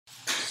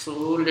So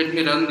let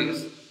me run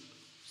this.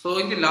 So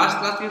in the last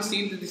class you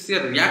see this is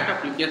a React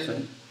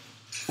application.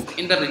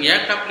 In the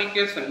React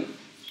application,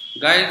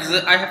 guys,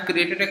 I have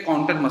created a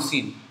counter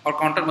machine or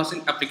counter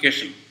machine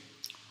application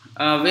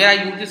where I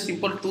use this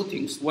simple two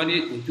things. One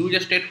is use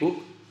a state hook,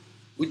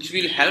 which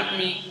will help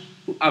me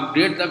to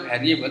update the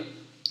variable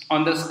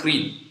on the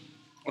screen.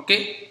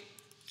 Okay.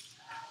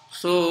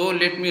 So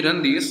let me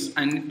run this.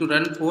 I need to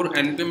run for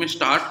npm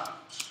start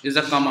is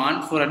a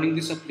command for running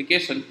this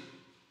application.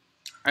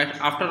 And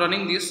after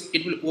running this,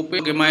 it will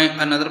open. Okay,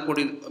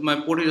 my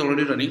port is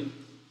already running.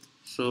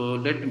 So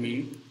let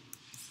me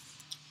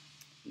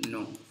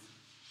no.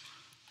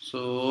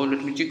 So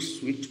let me check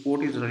which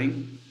port is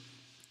running.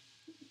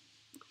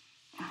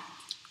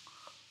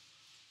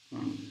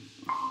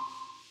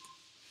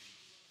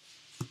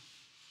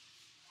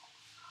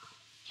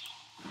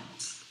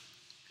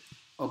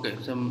 Okay,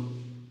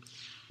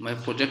 my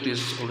project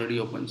is already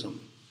open. So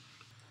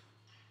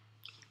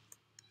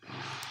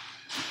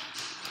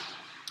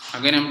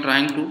again, I'm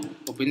trying to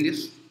open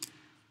this.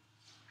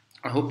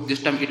 I hope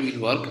this time it will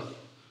work.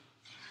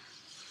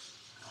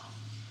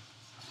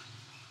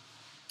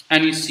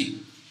 And you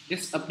see,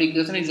 this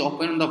application is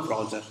open in the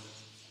browser.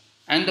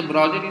 And the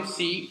browser you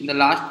see in the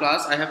last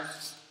class, I have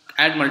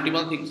add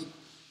multiple things.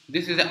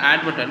 This is the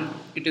add button.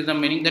 It is the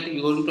meaning that you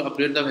are going to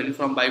update the value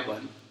from by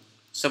one.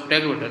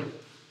 Subtract button.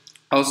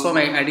 Also,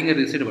 I'm adding a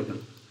reset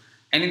button.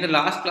 And in the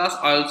last class,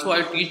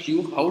 I teach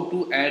you how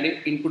to add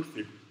an input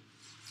field.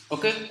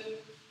 Okay.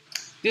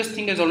 This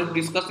thing is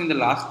already discussed in the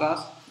last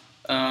class.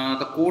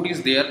 The code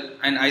is there,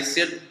 and I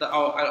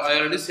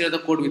already shared the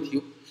code with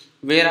you,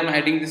 where I'm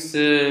adding this,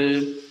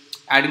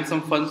 adding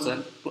some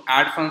function to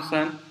add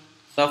function,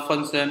 sub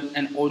function,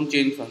 and on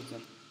chain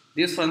function.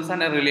 These functions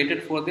are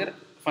related for their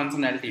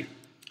functionality.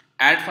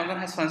 Add function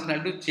has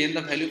functionality to change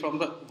the value from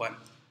the one.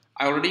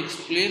 I already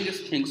explained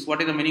these things. What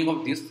is the meaning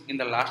of this in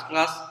the last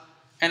class,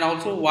 and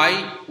also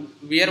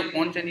where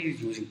on chain is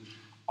using.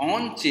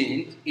 On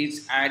chain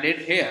is added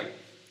here.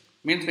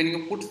 Means when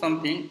you put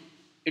something,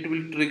 it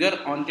will trigger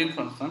on-chain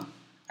function,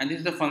 and this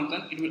is the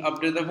function, it will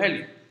update the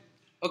value.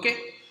 Okay,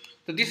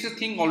 so this is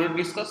thing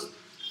already discussed.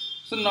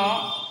 So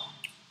now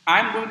I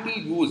am going to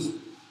use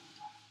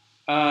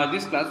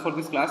this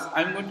class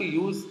I am going to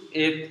use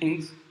a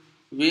things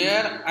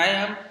where I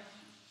am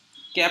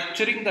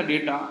capturing the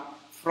data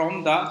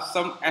from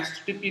some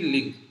HTTP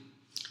link.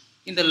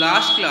 In the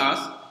last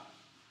class,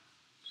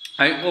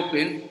 I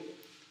opened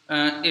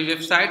a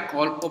website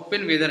called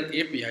Open Weather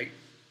API.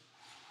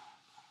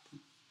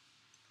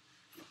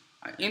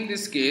 In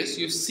this case,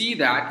 you see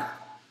that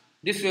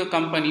this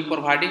company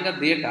providing a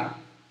data,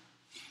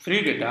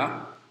 free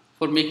data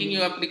for making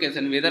your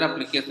application, weather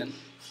application,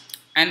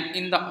 and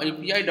in the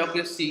API doc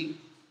you see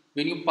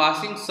when you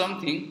passing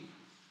something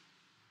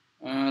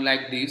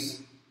like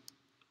this,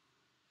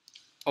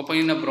 open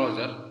in a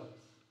browser.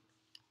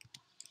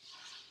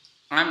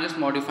 I am just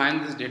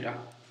modifying this data.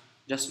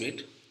 Just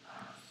wait.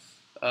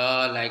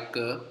 I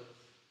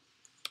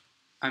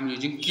am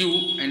using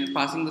Q and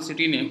passing the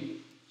city name.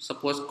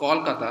 Suppose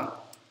Kolkata,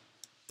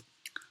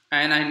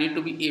 and I need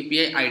to be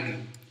API ID.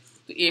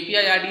 The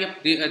API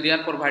ID they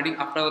are providing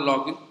after the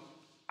login.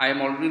 I am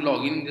already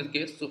logged in this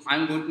case, so I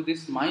am going to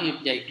this my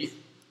API key,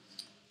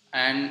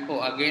 and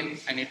again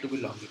I need to be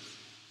logged in.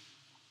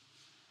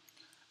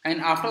 And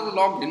after the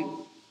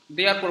login,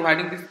 they are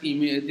providing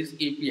this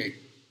API.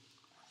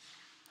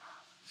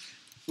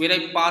 Where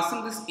I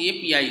passing this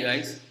API,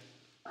 guys,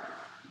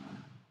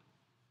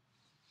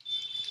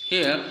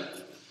 here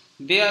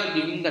they are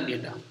giving the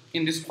data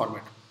in this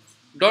format.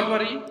 Don't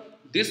worry,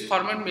 this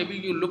format maybe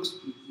you looks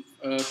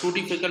too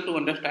difficult to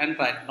understand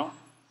right now,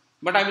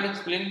 but I will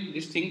explain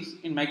these things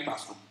in my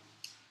classroom.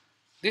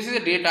 This is the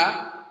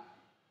data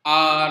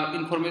or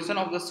information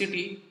of the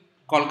city,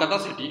 Kolkata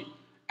city,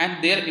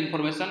 and their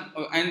information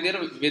and their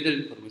weather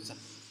information.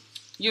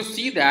 You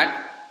see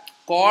that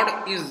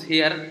code is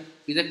here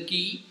is a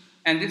key,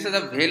 and this is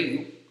a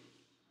value,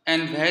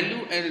 and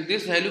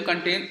this value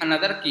contains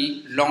another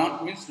key.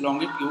 Long means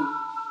longitude,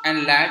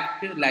 and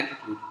lat is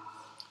latitude.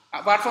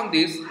 Apart from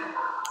this,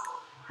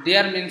 they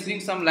are mentioning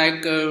some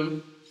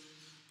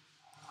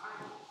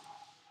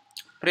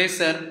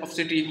pressure of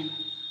city,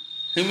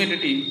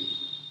 humidity,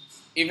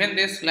 even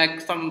this like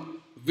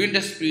some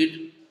wind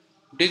speed,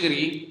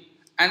 degree,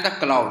 and the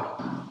cloud.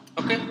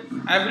 Okay,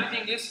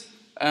 everything is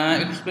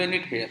explained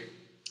it here.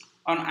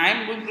 And I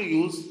am going to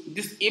use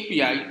this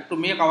API to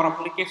make our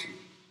application.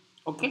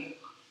 Okay,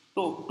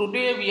 so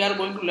today we are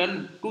going to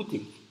learn two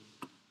things.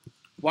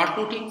 What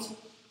two things?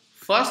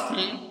 First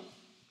thing,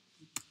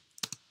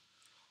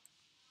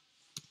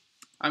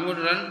 I'm going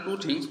to run two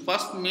things.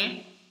 First,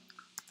 may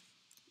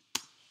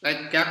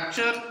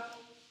capture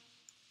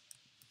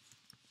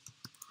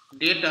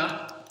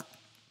data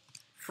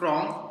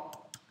from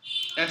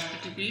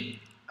HTTP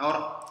or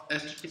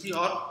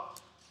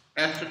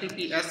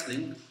HTTPS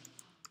link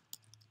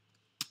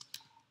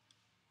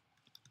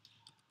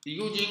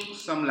using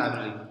some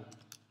library.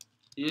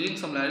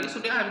 So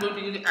today I am going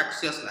to use the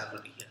Axios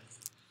library here.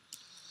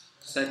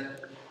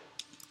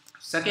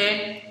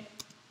 Second,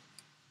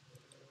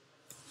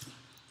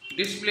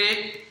 display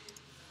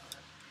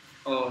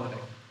or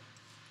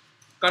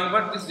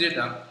convert this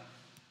data,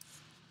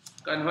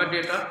 convert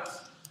data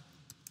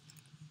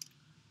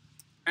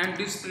and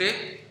display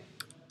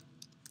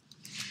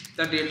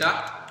the data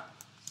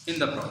in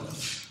the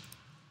browser.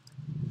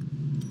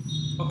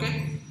 Okay,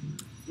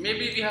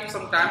 maybe we have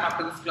some time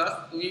after this class.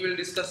 We will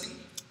discussing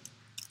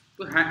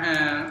to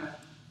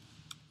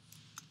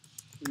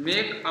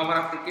make our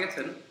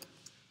application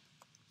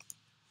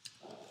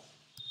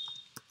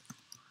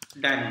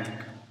dynamic.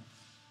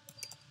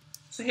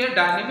 So here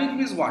dynamic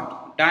means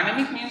what?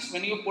 Dynamic means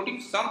when you are putting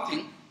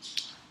something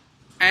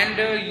and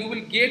you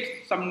will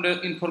get some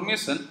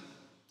information.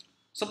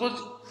 Suppose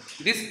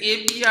this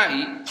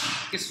API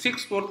is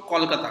fixed for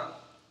Kolkata,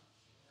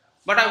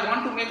 but I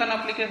want to make an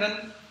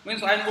application,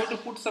 means I am going to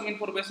put some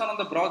information on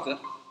the browser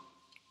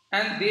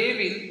and they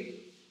will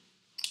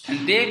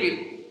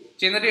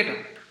change the data.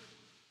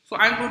 So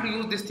I am going to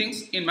use these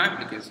things in my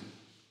application.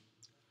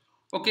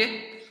 Okay,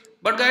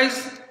 but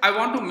guys, I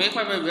want to make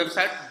my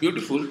website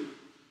beautiful,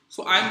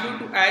 so I am going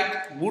to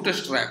add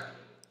bootstrap.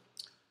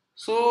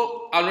 So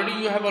already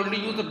you have already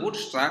used the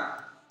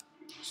bootstrap,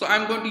 so I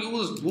am going to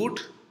use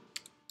bootstrap.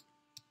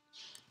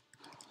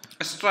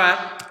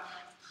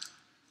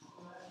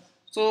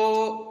 So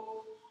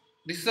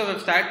this is a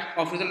website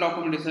official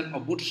documentation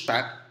of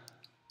bootstrap.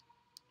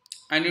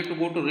 I need to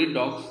go to read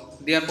docs.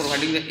 They are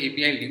providing the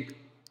API link.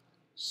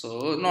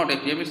 So not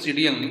API, but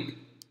CDL link.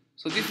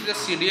 So this is the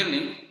CDL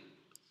link.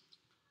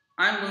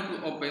 I am going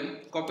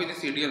to copy the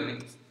CDL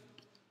link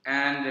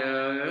and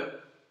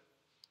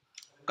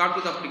come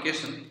to the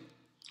application.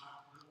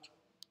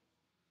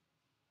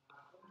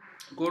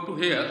 Go to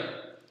here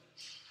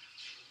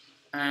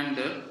and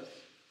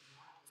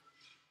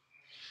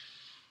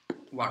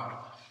what?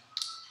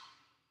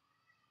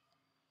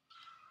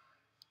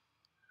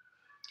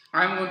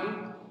 I am going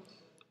to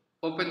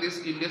open this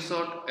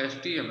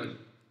index.html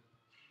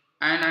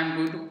and I am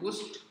going to push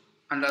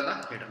under the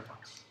header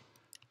part.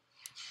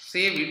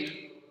 Save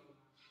it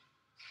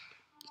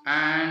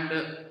and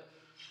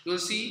you will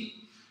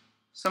see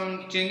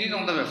some changes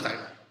on the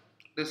website.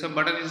 There's a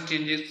button is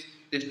changes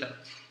this time.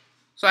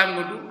 So I am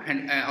going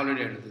to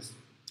already add this.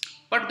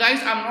 But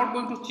guys, I am not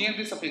going to change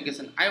this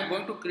application. I am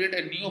going to create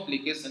a new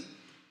application,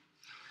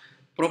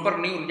 proper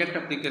new React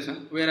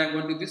application, where I am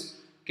going to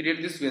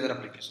create this weather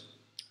application.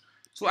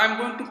 So I am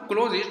going to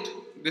close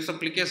this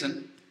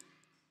application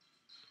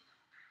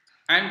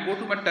and go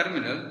to my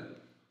terminal.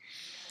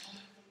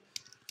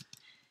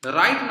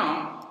 Right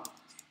now,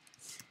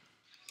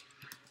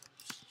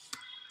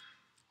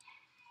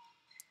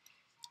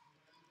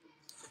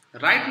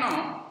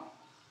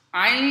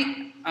 I am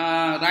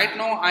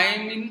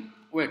in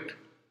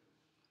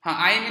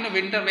I am in a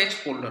winter watch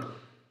folder.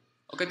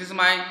 Okay, this is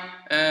my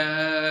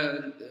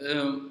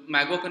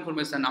magok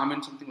information,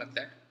 Amin something like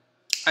that.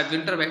 I have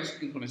winter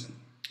watch information,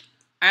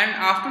 and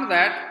after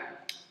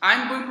that I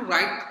am going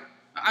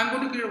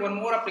to create one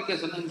more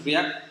application in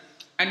React,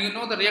 and you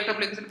know the React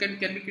application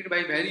can be created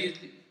by very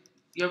easily.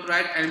 You have to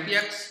write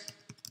npx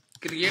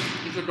create.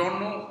 If you don't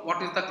know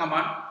what is the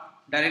command,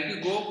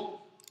 directly go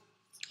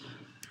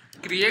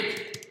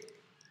create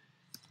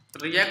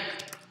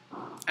React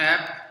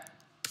app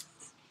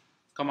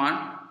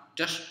command.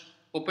 Just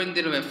open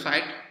their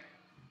website.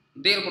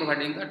 They are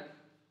providing that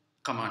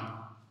command.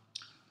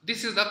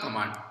 This is the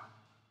command.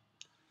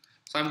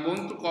 So I am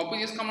going to copy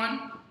this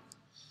command.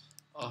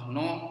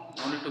 No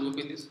need to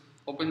copy this.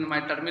 Open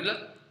my terminal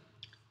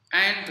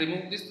and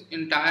remove this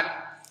entire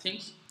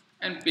things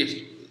and paste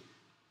it.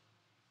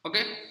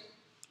 Okay,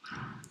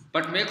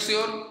 but make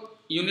sure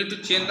you need to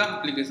change the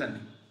application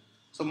name.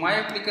 So my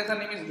application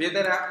name is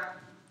weather app.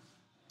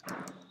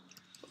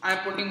 I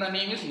am putting the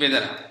name is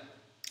weather app,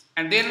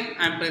 and then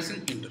I am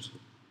pressing enter.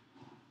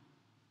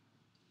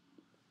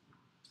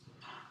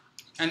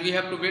 And we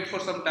have to wait for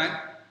some time,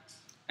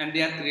 and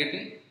they are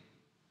creating.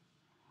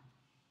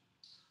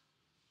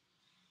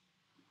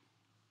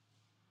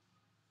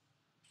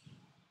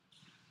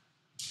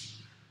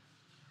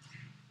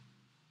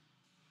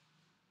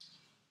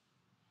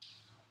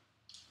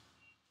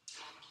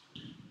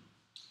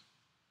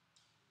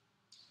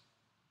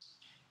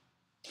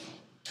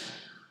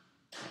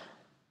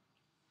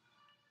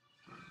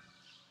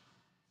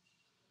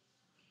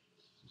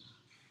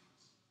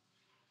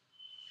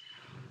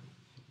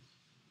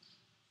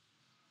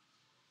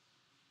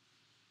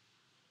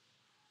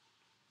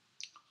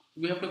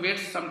 We have to wait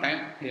some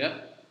time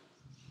here.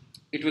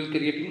 It will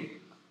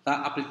creating the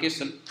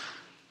application.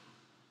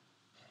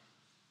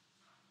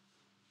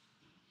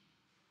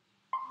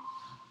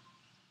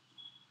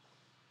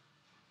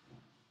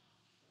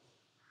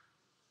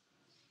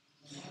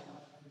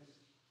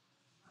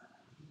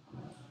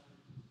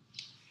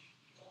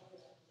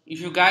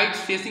 If you guys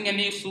facing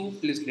any issue,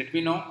 please let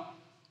me know.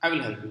 I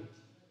will help you.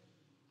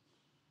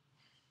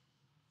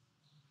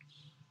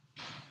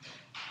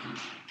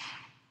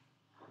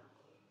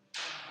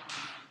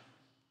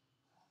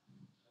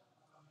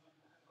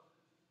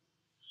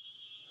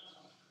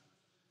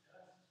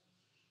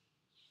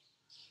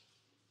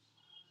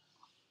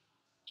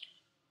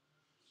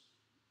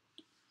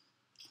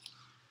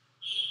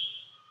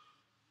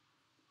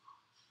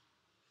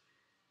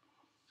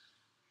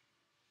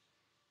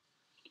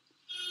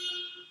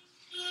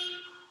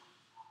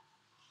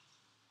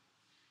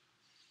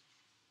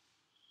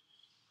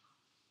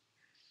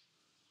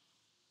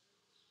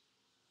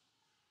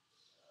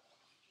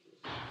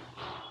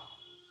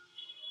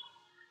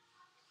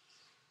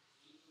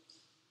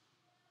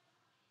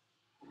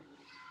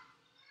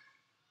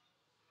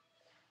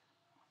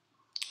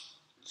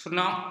 So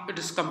now it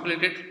is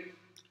completed,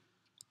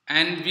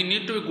 and we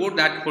need to go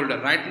that folder.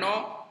 Right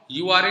now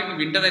you are in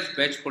winterized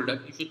batch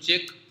folder. If you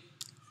check,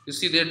 you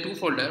see there are two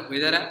folders,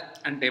 weather app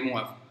and demo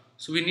app.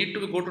 So we need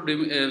to go to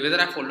weather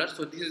app folder.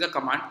 So this is the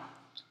command,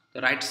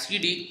 the write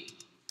cd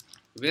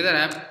weather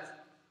app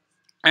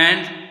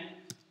and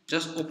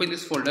just open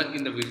this folder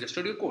in the Visual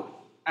Studio Code.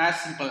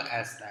 As simple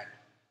as that.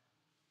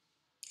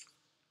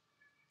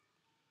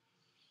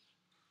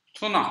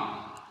 So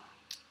now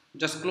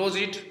just close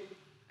it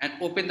and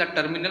open the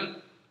terminal,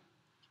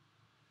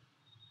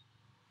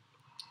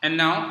 and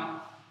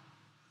now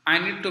I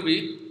need to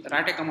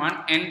write a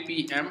command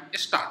npm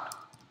start.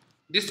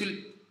 This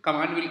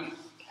command will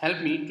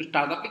help me to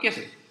start the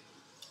application.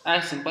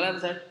 As simple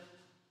as that.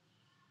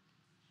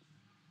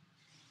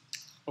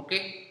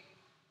 Okay.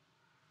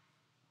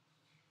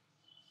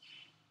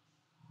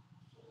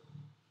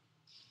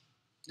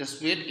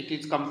 Just wait, it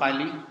is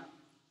compiling.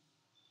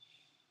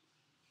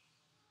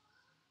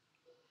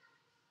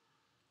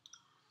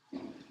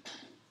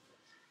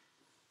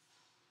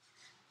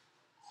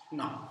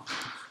 Now,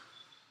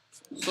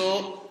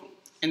 so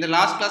in the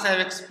last class I have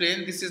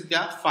explained this is the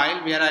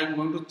file where I am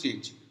going to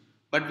change.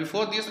 But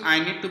before this I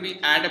need to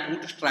add a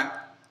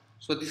bootstrap.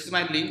 So this is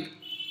my link.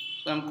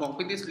 So I am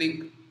copy this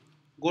link,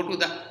 go to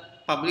the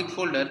public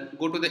folder,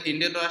 go to the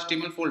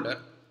index.html folder,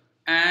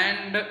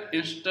 and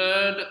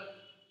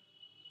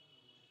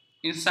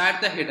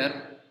inside the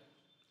header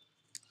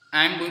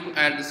I am going to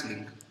add this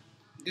link.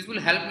 This will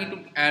help me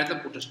to add the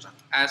bootstrap.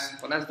 As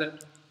simple as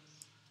that.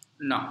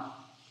 Now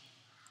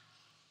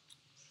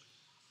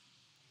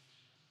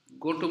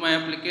go to my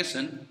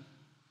application,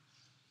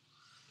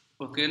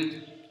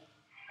 okay,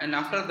 and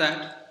after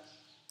that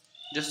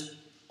just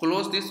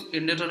close this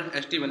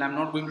index.html. I am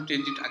not going to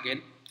change it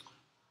again.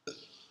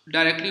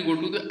 Directly go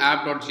to the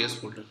app.js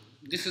folder.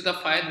 This is the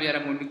file where I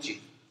am going to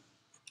change.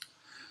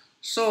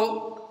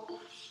 So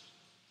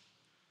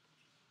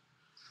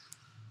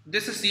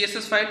this is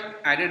CSS file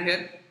added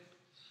here.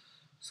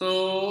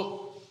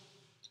 So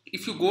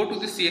if you go to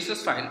the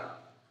CSS file,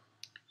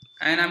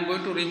 and I am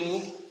going to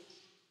remove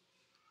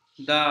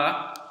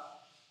the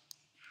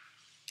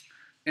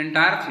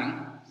entire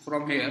thing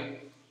from here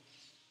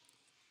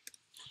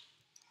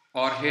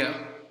or here.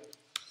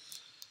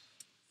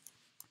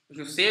 If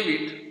you save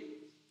it,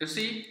 you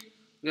see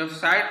your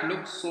site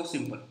looks so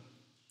simple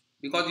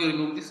because you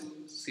remove this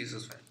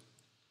CSS file.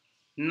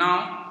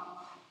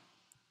 Now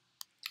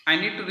I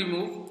need to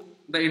remove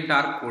the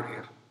entire code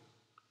here.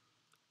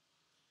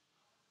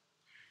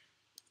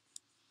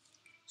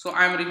 So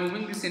I am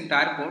removing this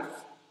entire code,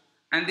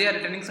 and they are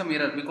returning some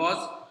error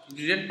because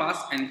you didn't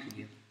pass anything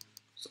here.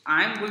 So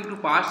I am going to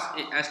pass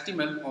a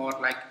HTML or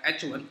like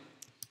H1.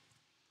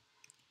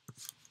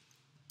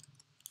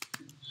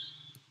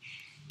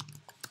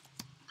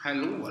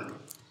 Hello world.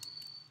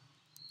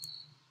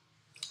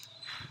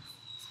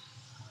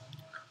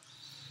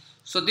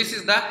 So this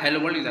is the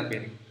hello world is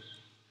appearing.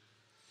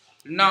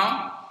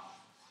 Now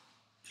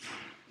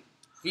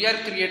we are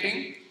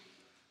creating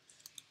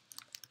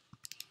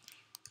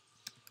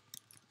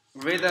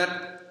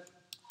weather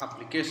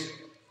application.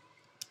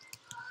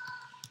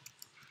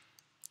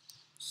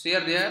 So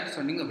here they are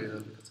sending the weather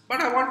application. But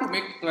I want to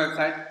make the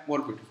website more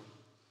beautiful.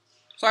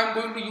 So I am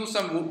going to use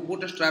some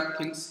bootstrap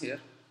things here.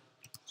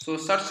 So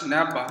search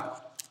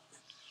navbar,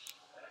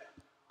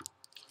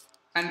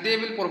 and they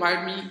will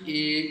provide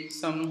me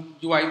some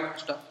UI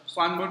stuff.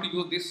 So I am going to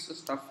use this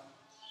stuff,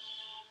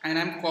 and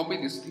I am copy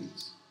these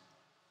things,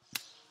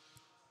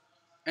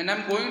 and I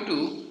am going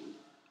to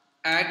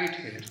add it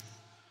here.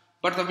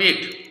 But the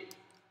wait,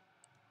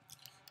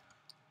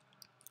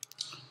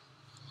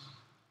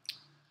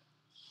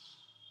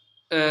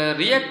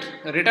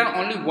 React return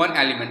only one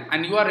element,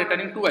 and you are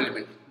returning two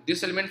elements.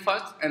 This element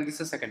first and this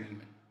is second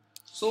element.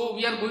 So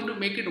we are going to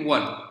make it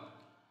one.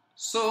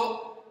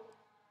 So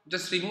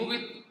just remove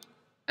it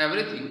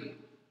everything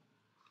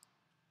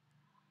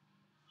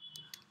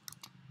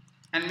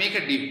and make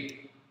a div.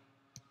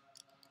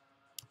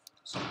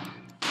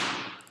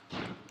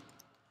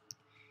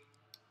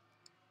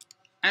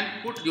 And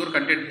put your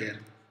content here.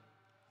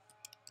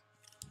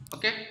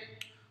 Okay.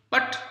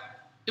 But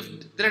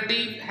if the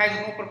div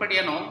has no property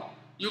and all,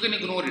 you can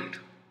ignore it.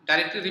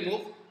 Directly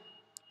remove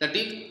the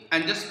div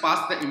and just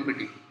pass the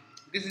empty.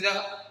 This is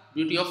the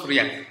beauty of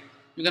React.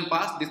 You can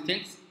pass these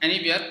things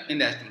anywhere in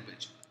the HTML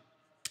page.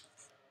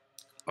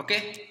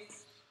 Okay.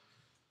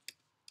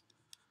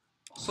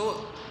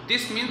 So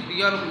this means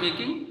you are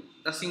making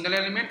the single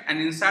element, and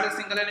inside the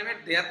single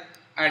element they are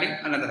adding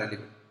another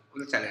element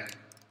of the child element.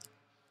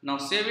 Now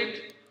save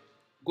it.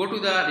 Go to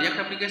the React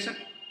application.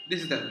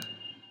 This is the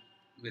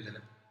weather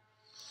app.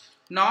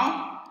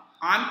 Now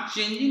I am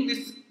changing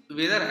this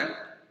weather app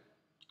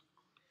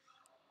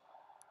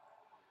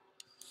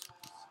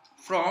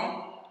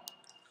from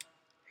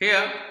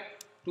here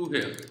to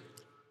here.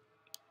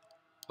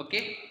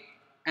 Okay,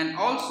 and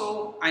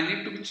also I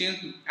need to change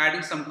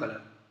adding some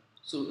color.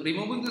 So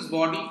removing this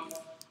body,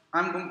 I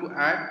am going to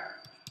add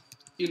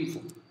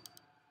info.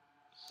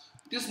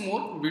 It is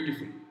more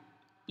beautiful.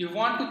 You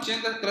want to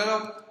change the color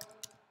of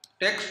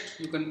text,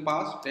 you can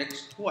pass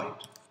text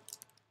white.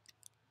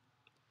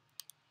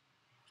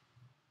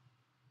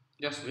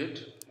 Just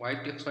wait,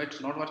 white text white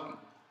is not working.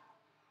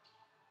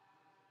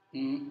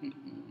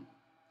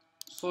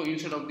 So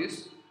instead of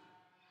this,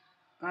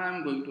 I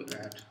am going to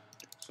add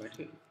text white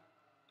here.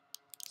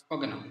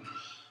 Okay, now.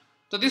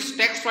 So this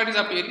text white is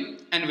appearing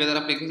and weather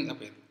application is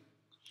appearing.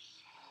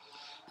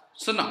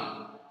 So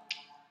now,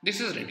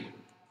 this is ready.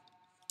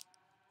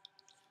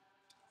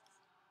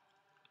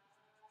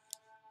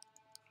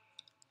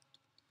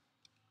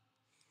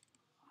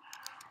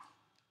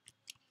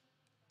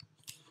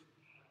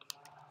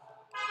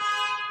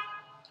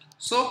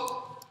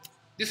 So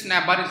this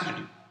navbar is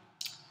ready.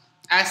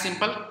 As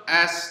simple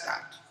as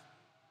that.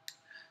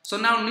 So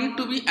now need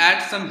to be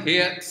add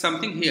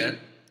something here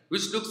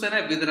which looks like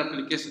a weather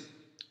application.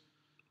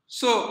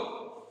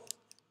 So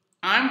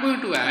I am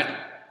going to add,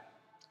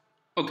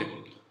 okay,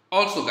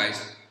 also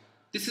guys,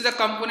 this is a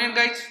component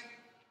guys.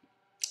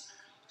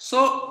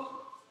 So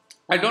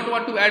I don't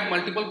want to add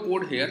multiple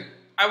code here.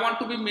 I want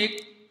to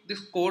make this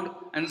code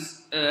and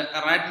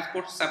write this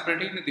code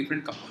separately in a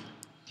different component.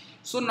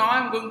 So now I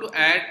am going to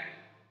add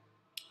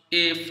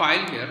a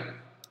file here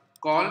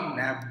called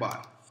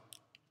navbar.js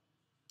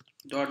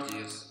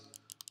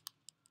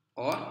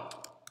or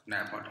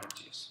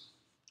navbar.js.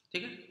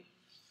 Okay?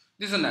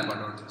 This is a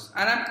navbar.js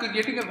and I am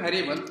creating a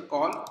variable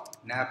called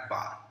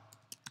navbar.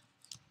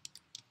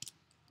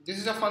 This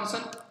is a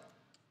function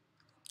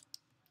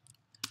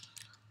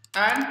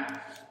and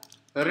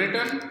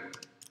return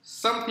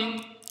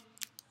something,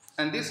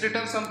 and this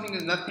return something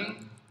is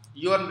nothing.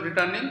 You are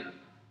returning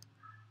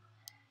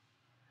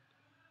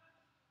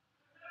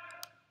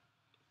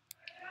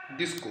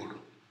this code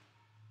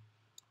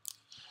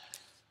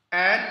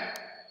and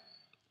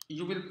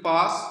you will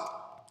pass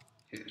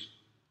here.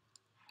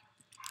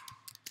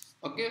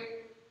 Okay,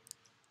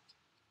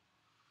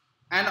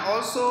 and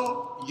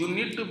also you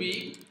need to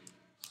be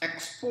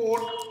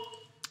export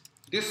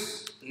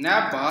this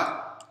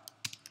navbar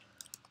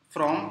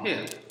from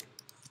here.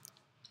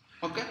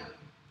 Okay,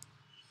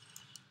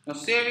 now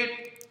save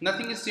it,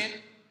 nothing is changed.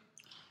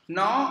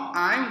 Now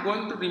I am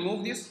going to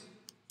remove this.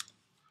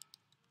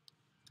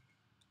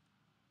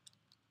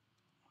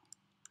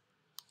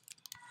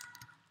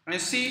 And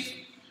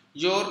see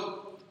your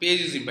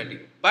page is empty,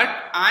 but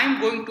I am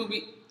going to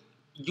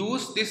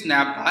use this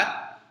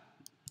navbar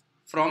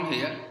from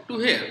here to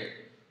here.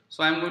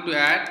 So I am going to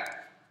add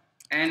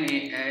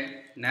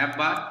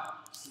navbar.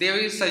 They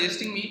are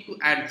suggesting me to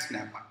add this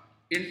navbar.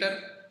 Enter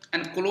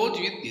and close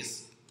with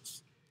this.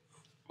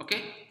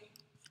 Okay,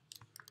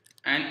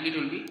 and it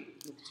will be.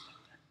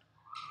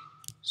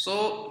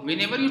 So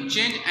whenever you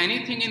change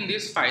anything in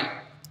this file,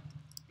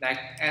 like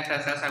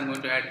SSS, I am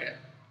going to add here.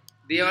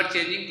 They are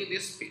changing to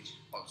this page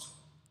also.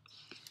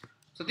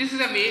 So this is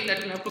a way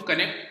that you have to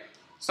connect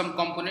some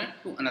component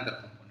to another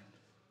component.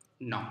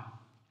 Now,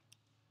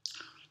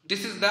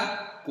 this is the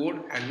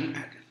code has been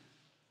added.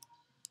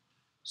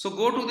 So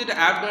go to the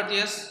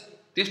app.js.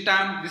 This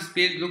time this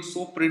page looks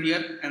so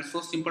prettier and so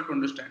simple to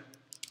understand.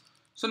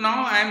 So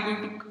now I am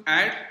going to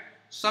add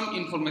some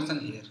information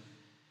here.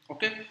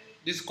 Okay,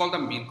 this is called the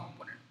main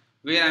component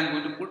where I am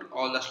going to put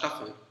all the stuff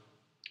here.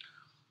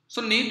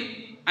 So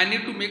I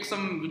need to make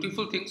some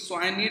beautiful things. So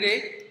I need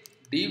a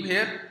div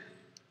here,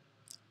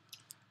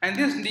 and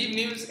this div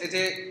names as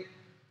a,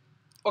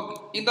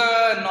 okay, in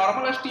the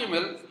normal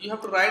HTML you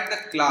have to write the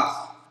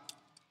class,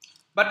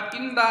 but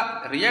in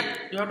the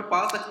React you have to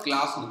pass the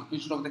class name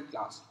instead of the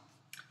class,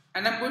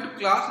 and I'm going to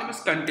class name is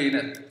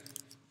container.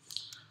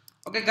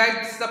 Okay guys,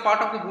 this is the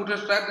part of the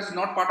Bootstrap, this is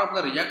not part of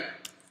the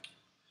React,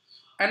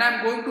 and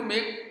I'm going to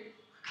make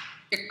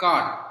a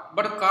card,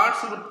 but card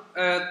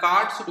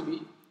should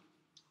be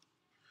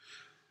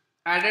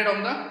added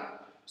on the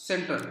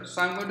center.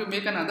 So I'm going to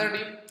make another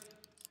div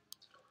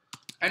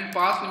and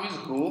pass name is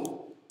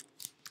row,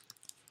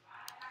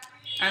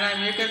 and I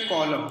make a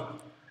column.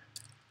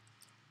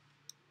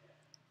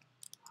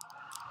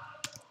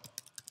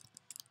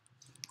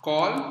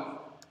 Call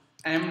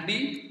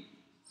MD6.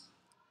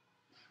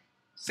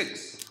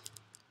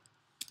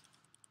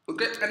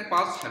 Okay, and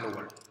pass hello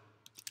world.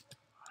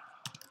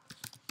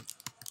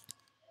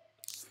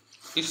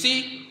 You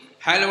see,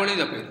 hello world is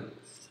appearing.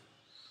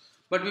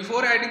 But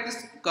before adding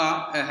this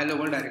hello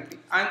world directly,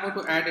 I am going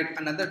to add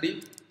another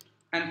div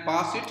and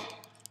pass it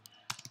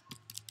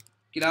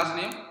class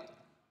name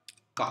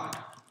card,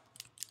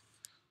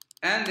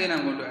 and then I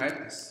am going to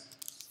add this.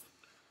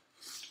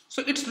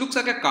 So it looks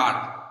like a card,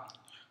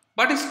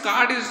 but this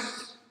card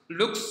it's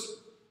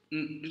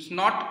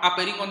not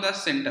appearing on the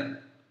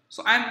center.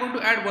 So I am going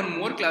to add one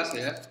more class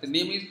here. The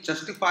name is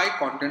justify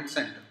content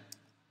center.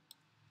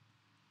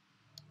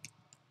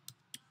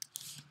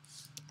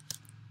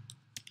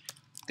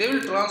 They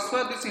will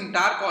transfer this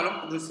entire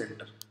column to the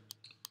center.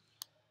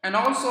 And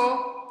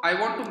also I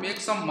want to make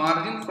some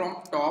margin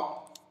from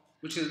top,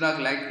 which is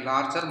like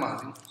larger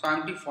margin. So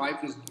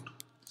 75 is good.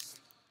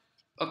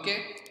 Okay.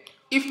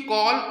 If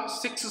call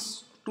 6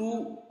 is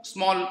too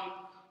small,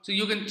 so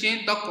you can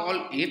change the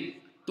call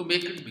 8 to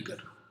make it bigger.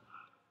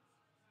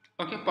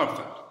 Okay,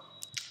 perfect.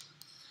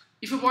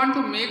 If you want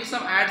to make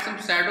some add some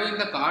shadow in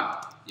the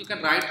card, you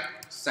can write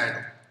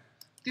shadow.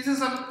 This is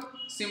some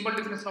simple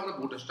definition of the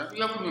bootstrap.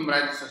 You have to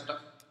memorize this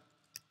stuff.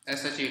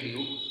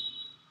 SHADO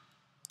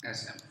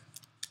SM,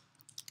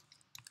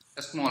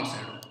 a small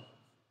shadow.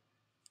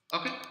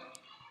 Okay.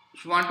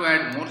 If you want to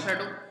add more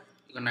shadow,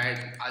 you can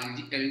add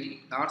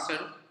LG dark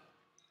shadow.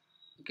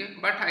 Okay,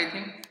 but I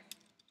think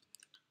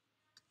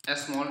a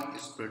small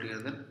is prettier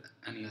than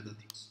any other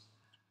things.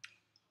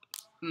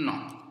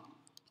 Now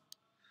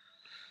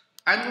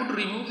I'm going to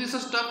remove this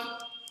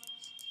stuff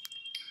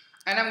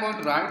and I'm going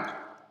to write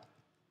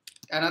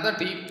another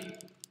div,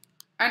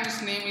 and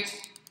its name is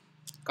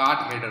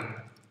card header.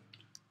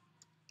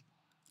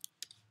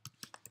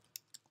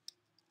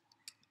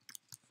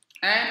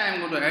 And I'm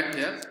going to add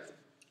here,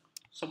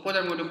 suppose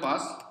I'm going to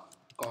pass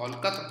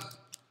Kolkata.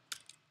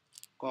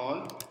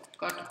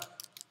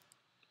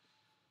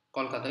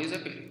 Kolkata is a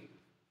pairing.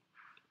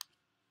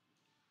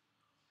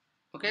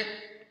 Okay,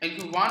 and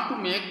if you want to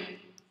make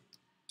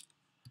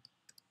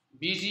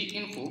BG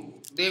info,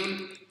 they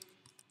will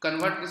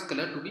convert this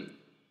color to be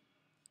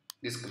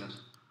this color.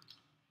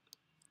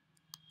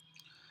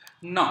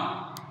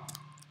 Now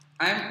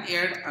I am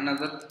add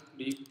another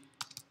div,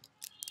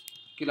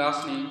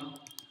 class name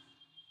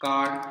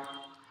card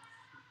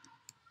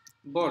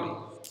body.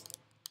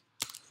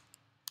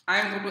 I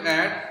am going to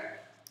add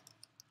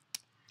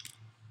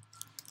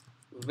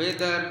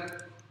weather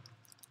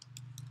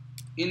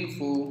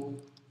info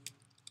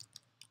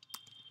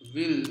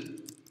will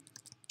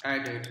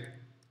added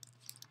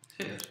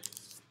here.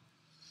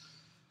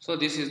 So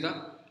this is the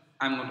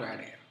I'm going to add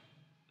here.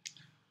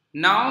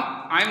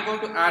 Now I'm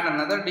going to add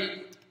another div.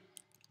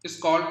 It's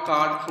called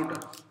card footer.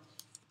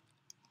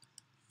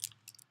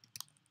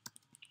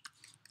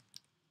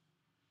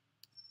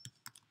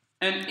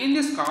 And in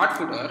this card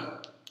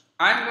footer,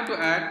 I'm going to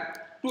add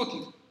two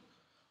things.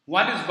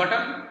 One is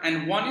button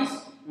and one is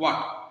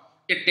what?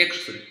 A text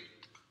field.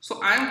 So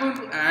I'm going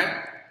to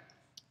add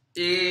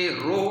a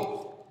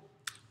row,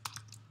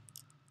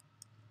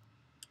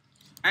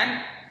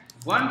 and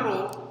one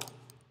row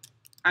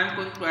I'm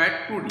going to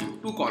add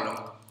two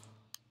columns.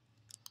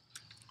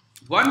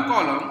 One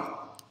column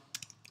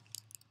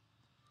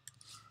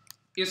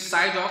is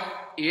size of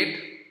 8.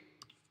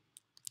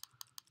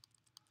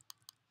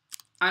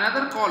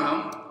 Another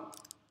column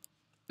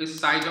is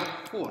size of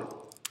 4.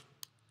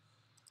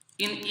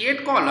 In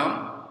 8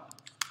 column,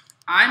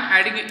 I am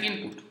adding an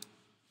input.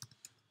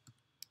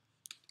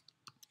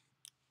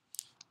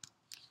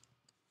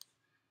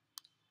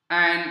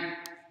 And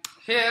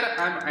here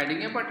I am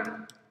adding a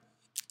button.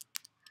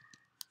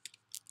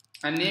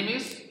 And name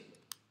is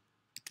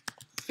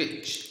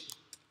fetch.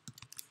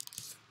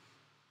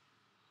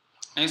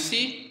 And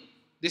see,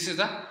 this is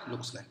the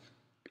looks like.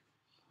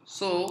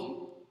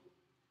 So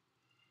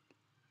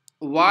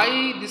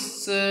why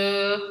this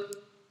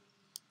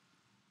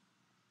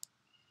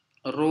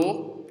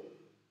row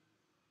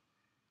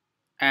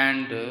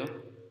and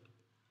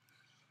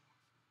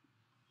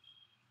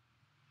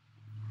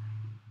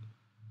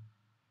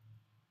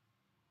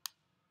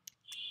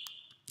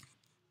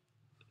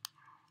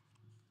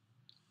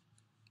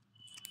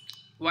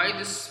why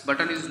this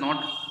button is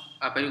not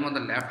appearing on the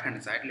left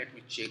hand side? Let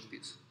me check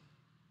this.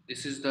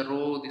 This is the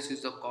row, this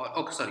is the call.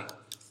 Okay, sorry,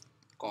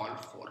 call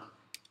for.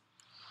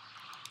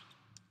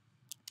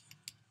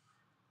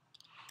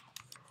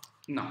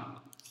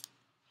 Now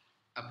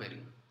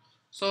appearing.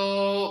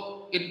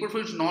 So input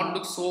field not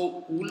look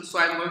so cool. So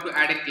I am going to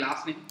add a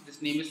class name.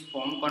 This name is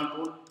form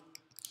control.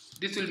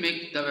 This will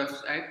make the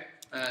website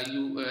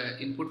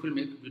input will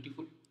make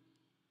beautiful.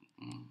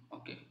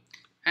 Okay.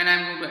 And I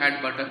am going to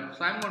add button.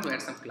 So I am going to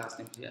add some class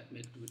names here.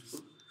 Make it beautiful.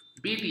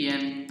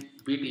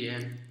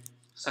 BTN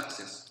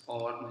success,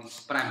 or means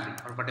primary,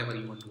 or whatever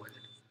you want to add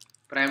it.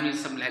 Primary is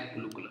some like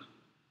blue color.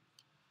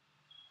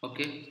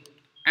 Okay.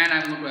 And I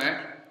am going to add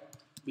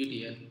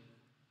BTN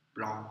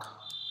block.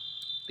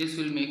 This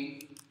will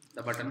make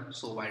the button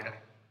so wider.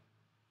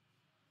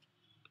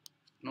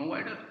 No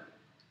wider.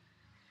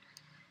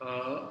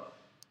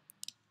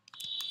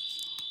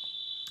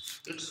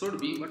 It should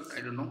be, but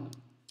I don't know.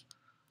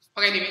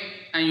 Okay, anyway,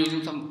 I am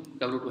using some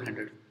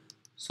W200.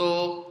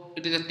 So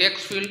it is a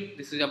text field.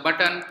 This is a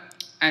button,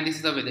 and this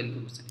is the weather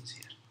information is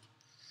here.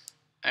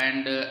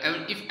 And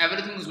if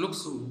everything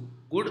looks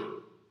good,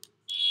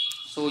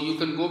 so you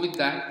can go with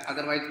that.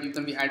 Otherwise, you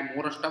can add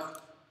more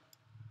stuff.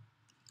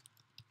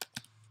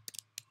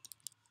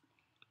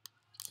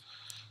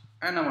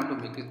 And I want to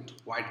make it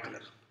white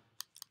color.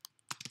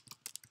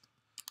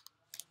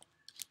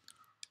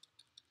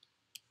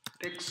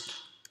 Text.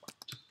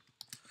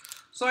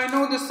 So I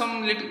know there's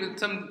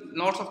some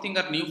lots of things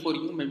are new for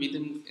you.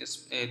 Maybe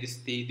this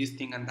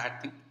thing and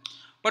that thing,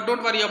 but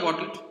don't worry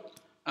about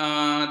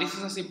it. This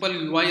is a simple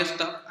UI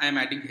stuff I am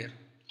adding here.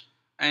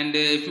 And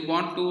if you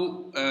want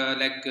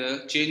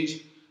to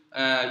change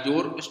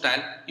your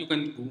style, you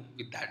can go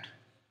with that.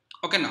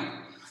 Okay,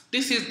 now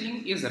this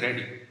thing is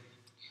ready,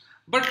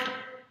 but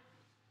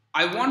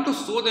I want to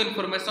show the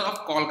information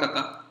of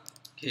Kolkata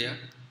here.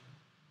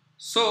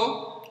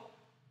 So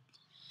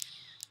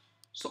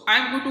So I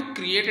am going to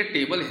create a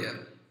table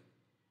here.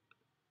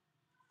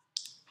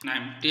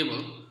 Name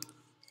table,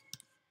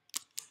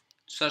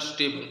 search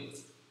table.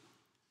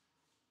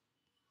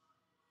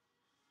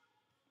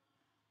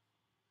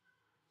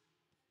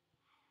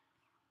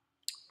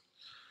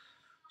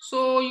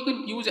 So you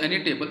can use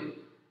any table.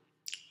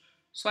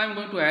 So I am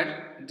going to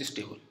add this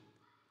table,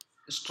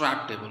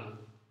 strap table.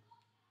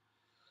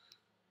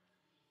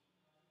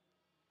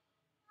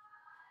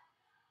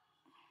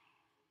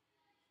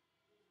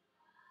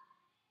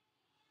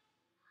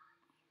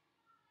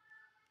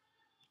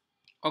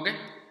 Okay.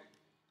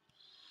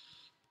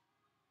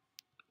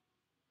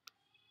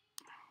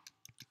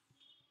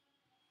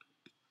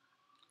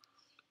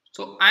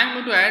 So I am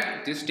going to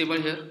add this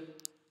table here.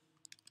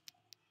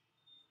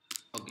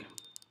 Okay.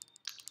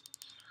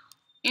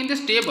 In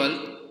this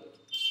table,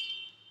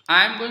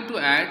 I am going to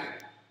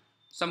add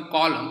some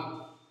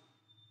column.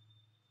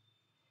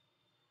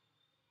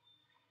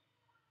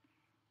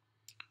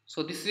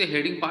 So this is a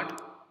heading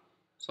part.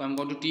 So I am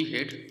going to T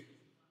head.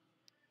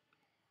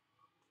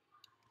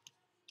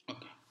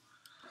 Okay.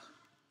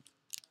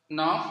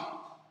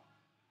 Now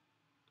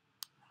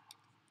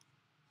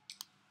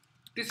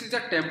this is the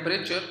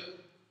temperature.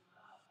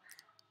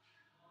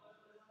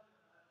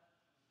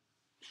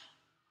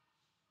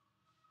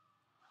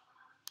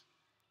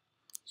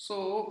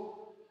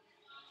 So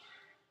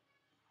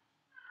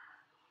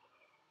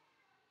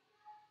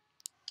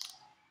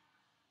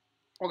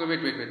okay,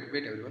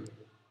 wait everyone.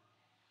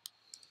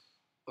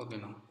 Okay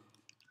now.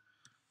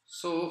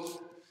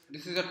 So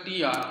this is a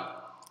TR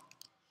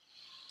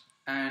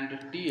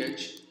and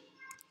TH.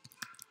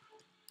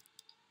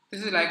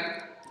 This is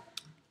like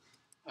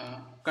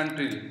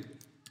country.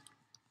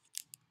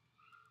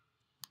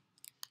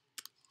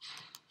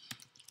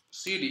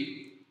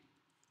 CD.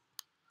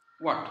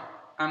 What?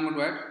 I'm going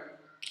to add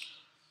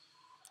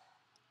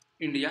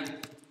India.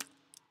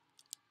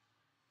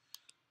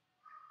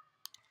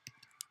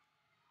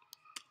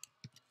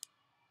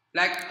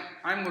 Like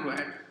I'm going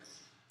to add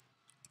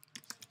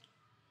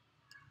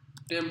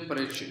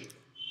temperature.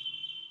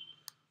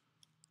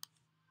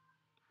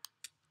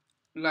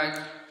 Like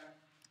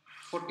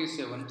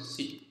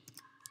 47C.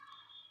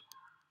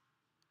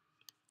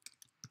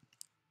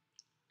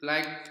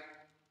 Like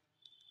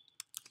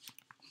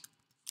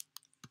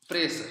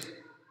pressure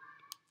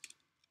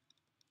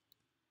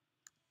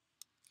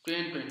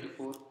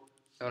 1024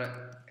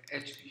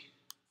 HP.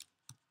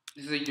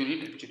 This is a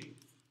unit actually.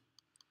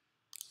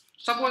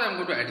 Suppose I'm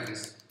going to add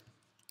this,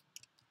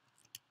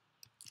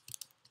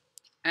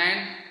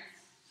 and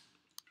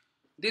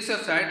this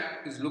side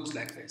is looks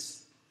like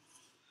this.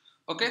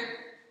 Okay,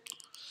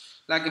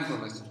 like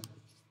information.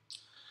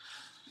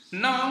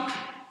 Now,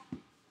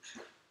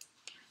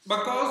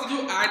 because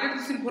you added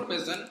this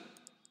information,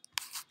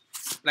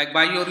 like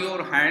by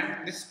your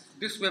hand, this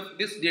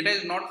data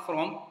is not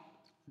from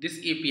this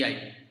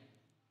API.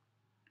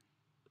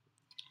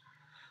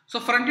 So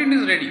front end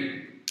is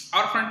ready.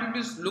 Our front end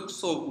is looks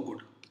so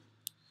good.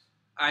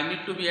 I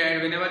need to be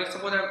add whenever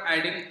suppose I'm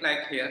adding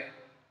like here.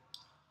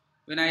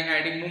 When I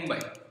adding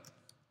Mumbai,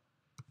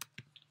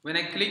 when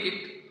I click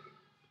it,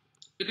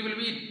 it will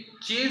be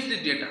change the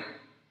data.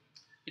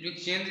 It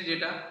will change the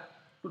data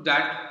to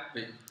that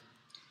way.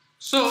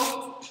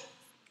 So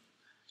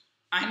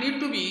I need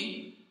to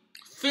be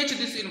fetch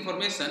this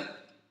information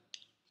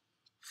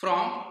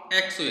from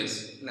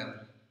XOS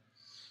library.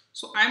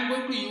 So I am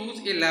going to use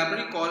a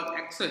library called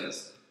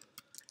XOS.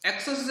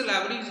 XOS is a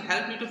library which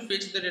help me to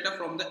fetch the data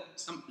from the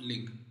some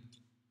link.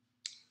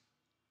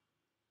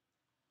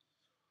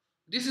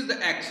 This is the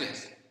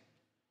XOS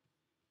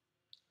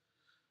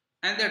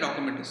and their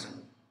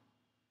documentation.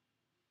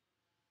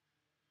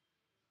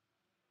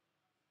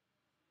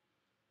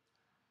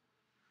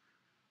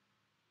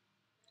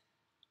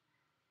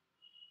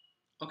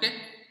 Okay.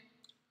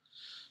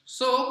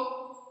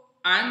 So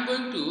I am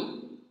going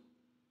to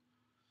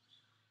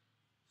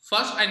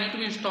first I need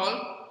to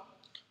install.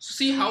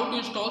 See how to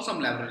install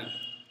some library.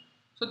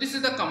 So this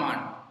is the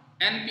command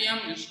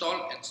npm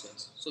install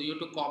XOS. So you have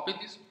to copy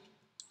this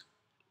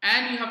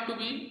and you have to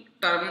be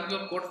terminate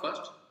your code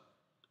first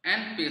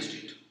and paste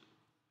it.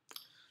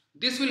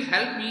 This will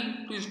help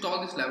me to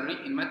install this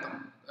library in my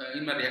React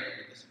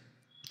application.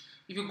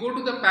 If you go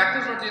to the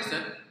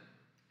package.json,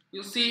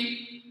 you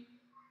see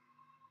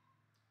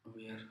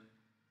where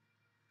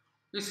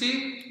you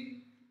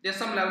see there's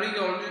some library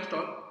already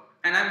installed,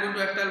 and I'm going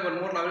to install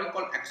one more library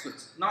called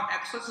XOS. Now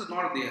XOS is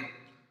not there,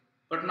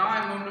 but now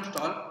I'm going to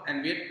install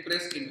and wait.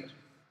 Press enter.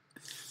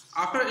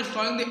 After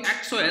installing the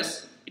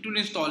XOS, it will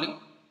installing.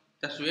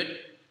 Just wait.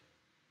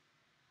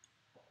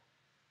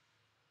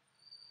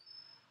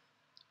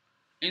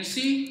 And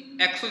see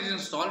XOS is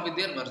installed with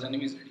their version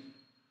name is ready.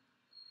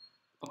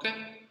 Okay.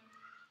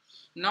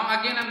 Now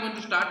again I'm going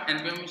to start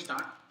npm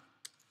start.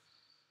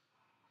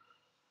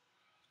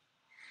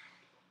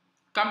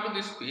 Come to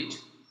this page.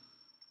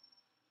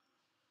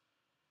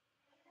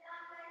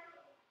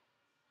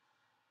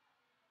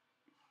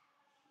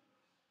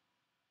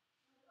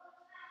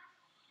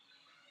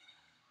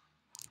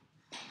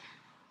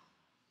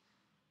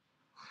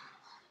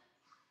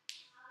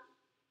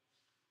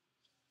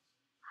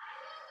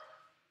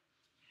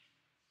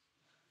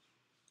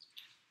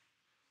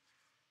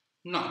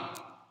 Now,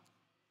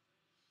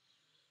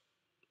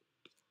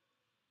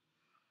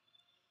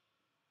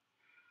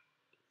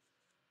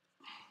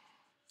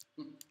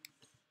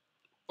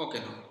 okay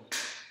now.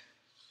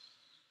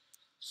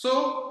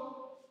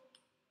 So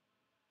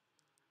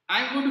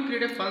I'm going to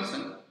create a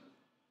function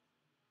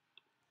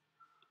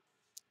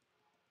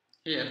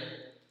here,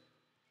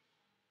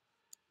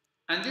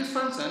 and this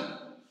function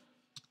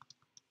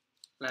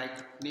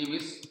like name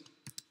is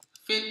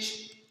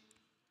fetch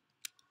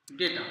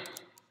data.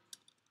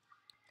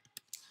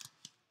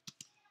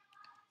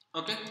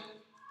 Okay,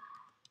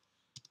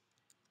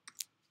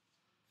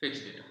 fetch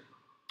data,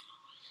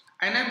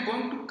 and I'm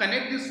going to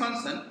connect this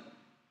function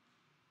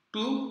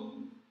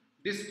to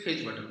this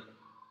fetch button.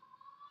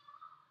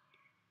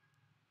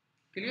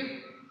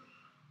 Clear?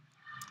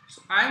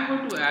 So I'm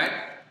going to add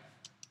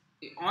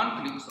a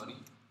on click, sorry,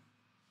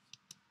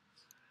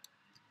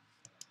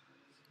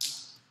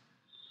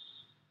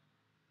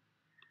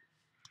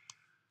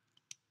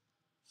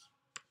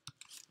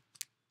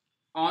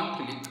 on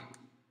click,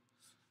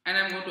 and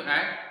I'm going to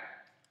add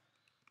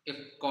a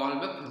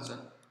callback function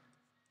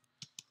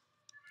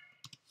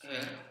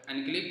here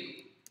and click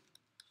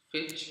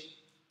fetch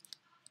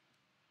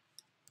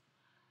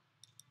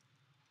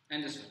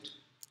and just wait.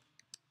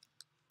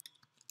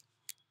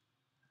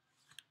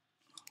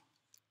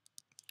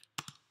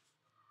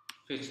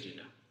 Fetch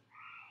data.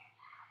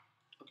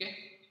 Okay,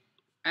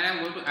 and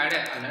I'm going to add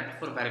an alert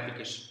for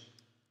verification.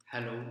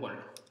 Hello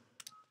world.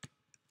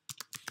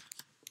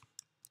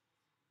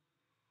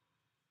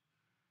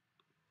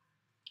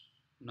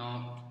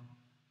 Now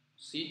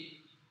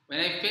see, when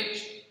I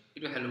fetch,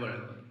 it will hello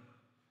world.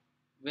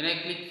 When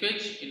I click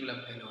fetch, it will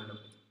have hello world.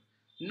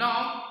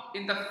 Now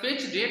in the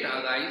fetch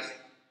data, guys,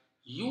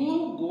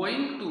 you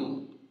going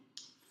to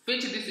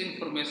fetch this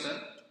information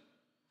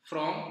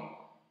from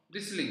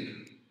this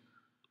link.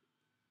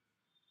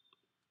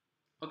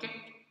 Okay,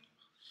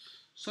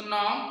 so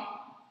now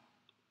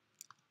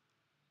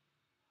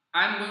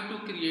I am going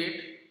to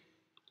create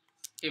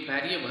a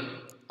variable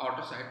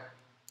outside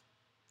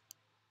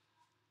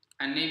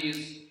and name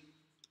is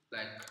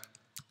like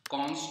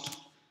const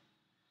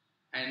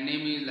and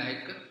name is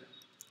like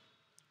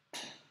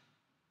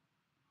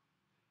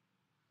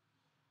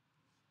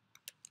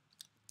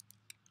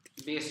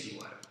base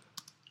URL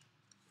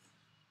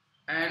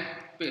and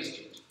paste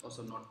it.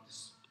 Also not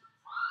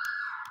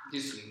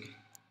this link,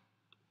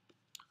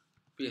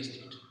 paste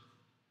it.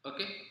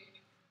 Okay,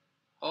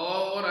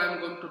 or I am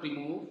going to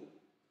remove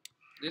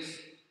this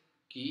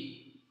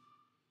key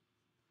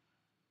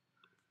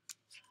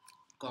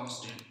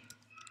constant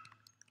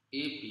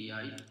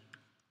API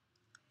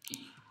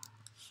key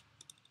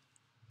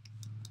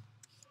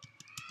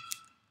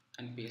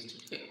and paste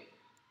it here.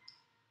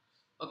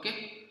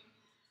 Okay,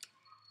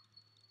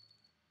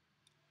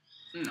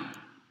 now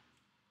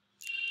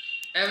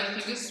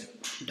everything is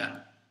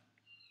done.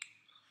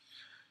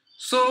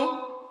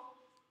 So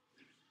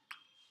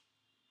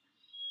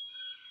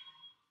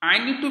I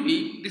need to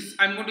be this.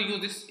 I'm going to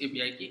use this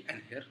API key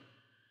and here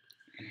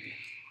and here.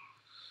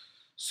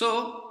 So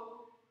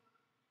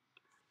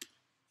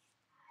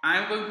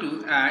I'm going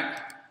to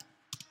add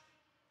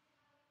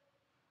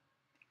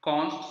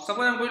const.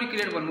 Suppose I'm going to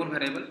create one more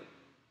variable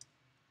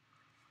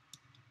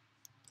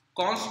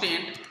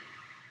constant,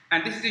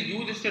 and this is a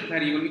use state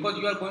variable because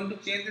you are going to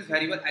change this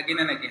variable again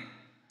and again,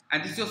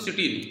 and this is your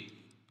city name.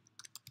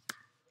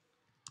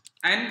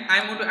 And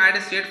I'm going to add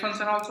a set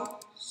function also,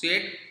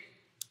 set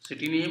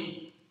city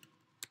name,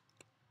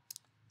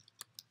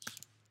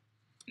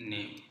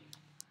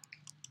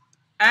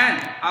 and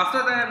after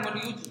that I'm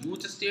going to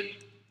use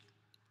state,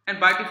 and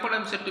by default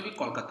I'm set to be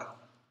Kolkata.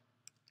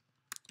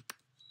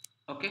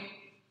 Okay,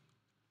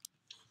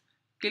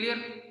 clear?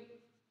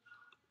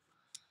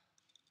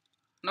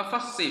 Now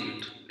first save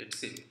it. Let's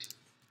save it.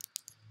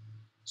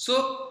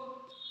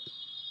 So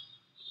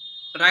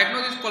right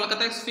now this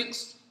Kolkata is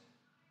fixed,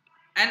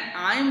 and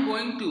I am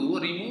going to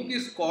remove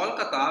this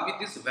Kolkata with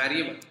this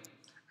variable.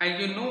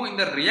 And you know, in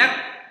the React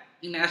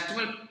in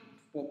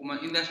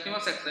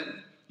HTML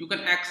section, you can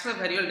access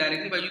variable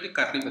directly by using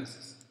curly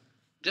braces.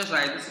 Just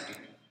write the city.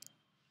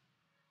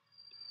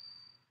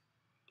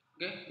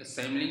 Okay, the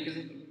same link is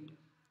included.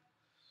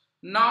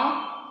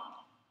 Now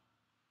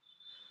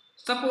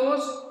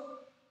suppose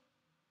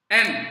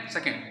n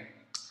second,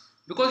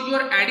 because you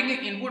are adding an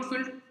input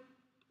field,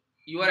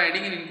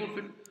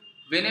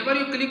 whenever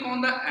you click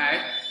on the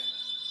add,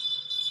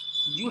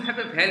 you have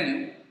a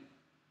value.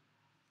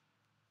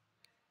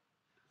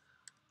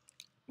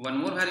 One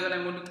more variable I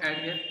am going to add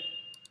here.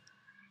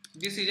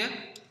 This is a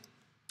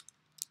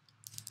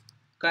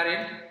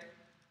current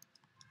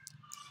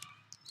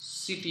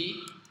city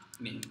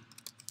name,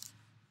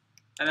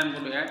 and I am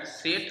going to add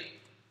set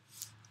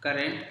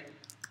current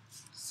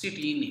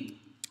city name,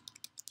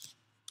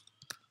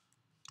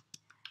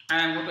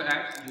 and I am going to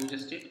add user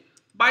state.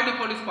 By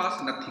default is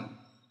pass nothing.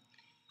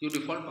 You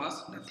default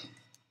pass nothing,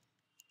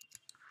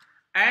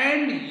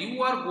 and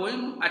you are going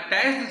to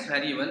attach this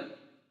variable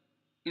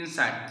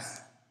inside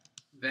this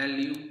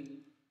value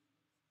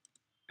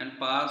and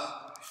pass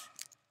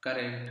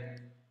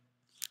current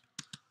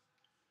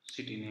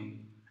city name.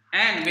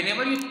 And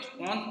whenever you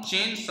want to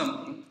change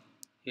something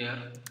here,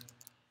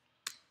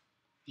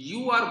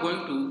 you are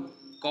going to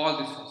call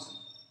this function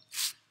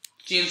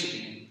change city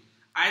name.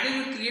 Either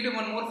you create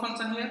one more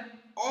function here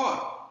or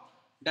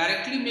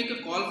directly make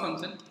a call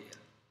function here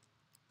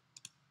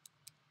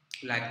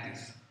like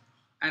this.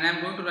 And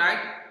I'm going to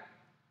write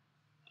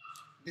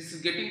this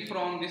is getting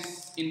from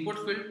this input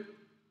field,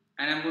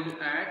 and I'm going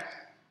to add,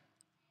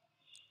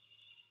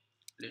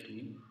 let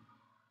me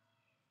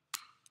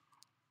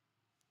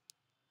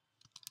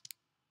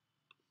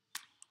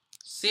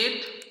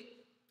set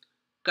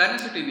current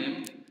city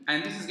name,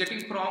 and this is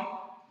getting from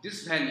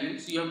this value,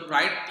 so you have to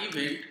write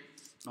event,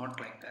 not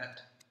like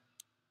that,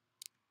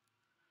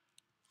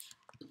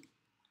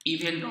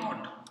 event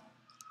dot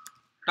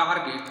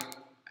target,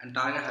 and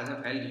target has a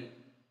value,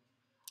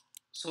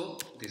 so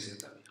this is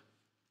the way.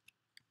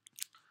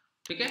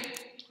 Okay,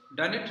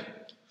 done it.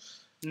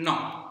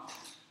 Now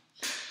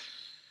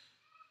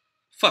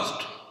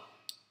first,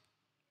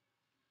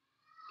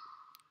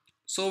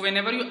 so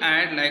whenever you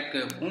add like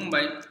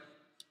Mumbai,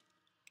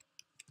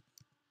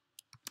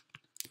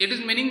 it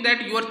is meaning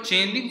that you are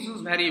changing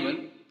this variable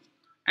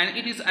and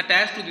it is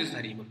attached to this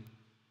variable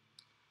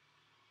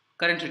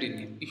current city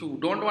name. If you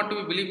don't want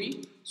to believe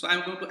me, so I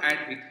am going to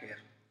add it here,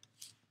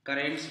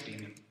 current city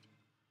name.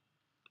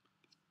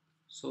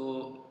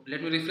 So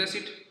let me refresh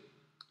it.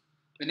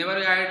 Whenever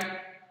you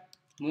add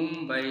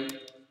Mumbai,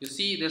 you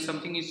see there's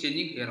something is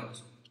changing here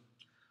also.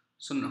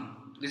 So now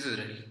this is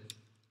ready.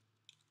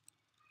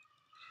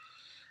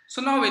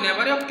 So now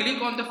whenever you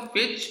click on the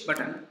fetch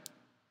button,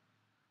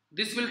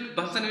 this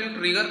button will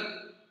trigger,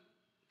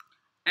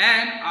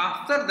 and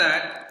after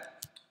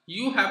that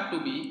you have to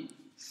be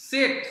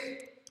set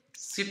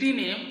city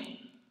name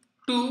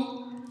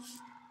to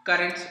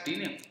current city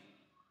name.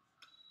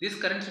 This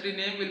current city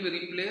name will be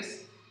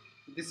replaced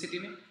with this city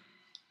name,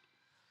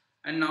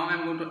 and now I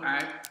am going to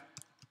add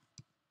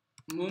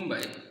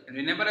Mumbai, and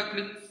whenever I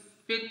click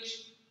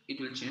fetch, it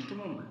will change to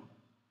Mumbai.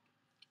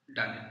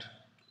 Done it.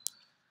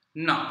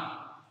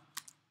 Now,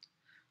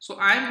 so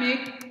I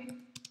make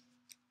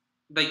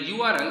the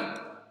URL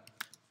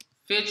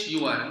fetch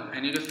URL. I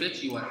need a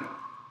fetch URL,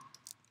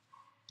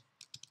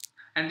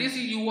 and this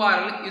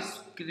URL is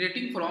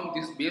creating from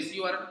this base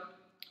URL.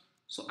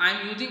 So I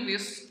am using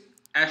this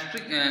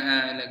asterisk,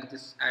 like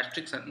this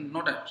asterisk,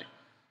 not asterisk.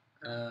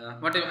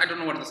 Whatever, I don't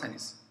know what the sign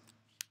is.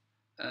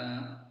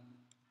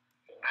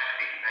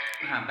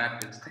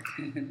 Backwards.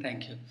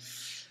 Thank you.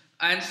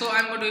 And so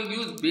I'm going to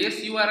use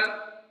base URL,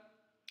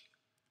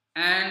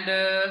 and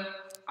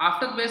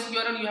after base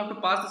URL you have to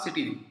pass the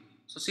city name.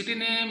 So city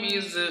name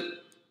is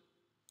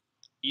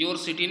your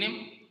city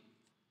name,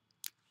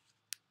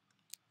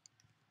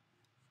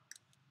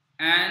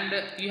 and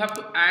you have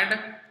to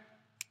add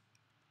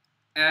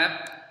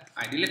app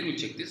ID. Let me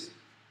check this.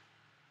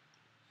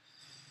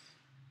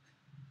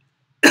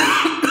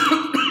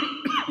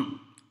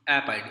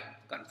 App ID,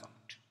 confirm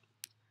it.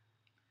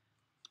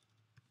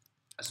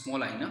 A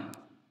small I, no?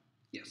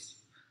 Yes.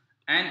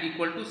 And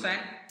equal to sign,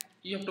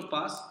 you have to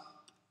pass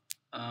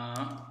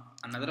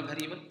another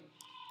variable,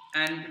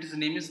 and its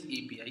name is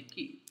API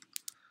key.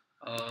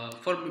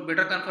 For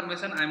better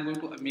confirmation, I am going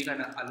to make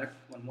an alert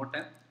one more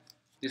time.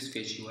 This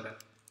fetch URL.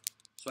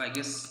 So I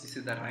guess this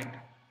is the right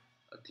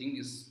thing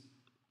is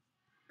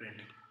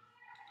printing.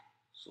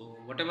 So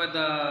whatever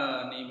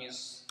the name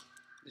is,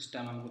 this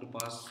time I'm going to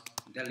pass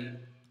Delhi.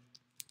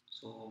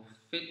 So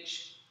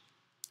fetch.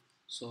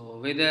 So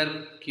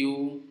weather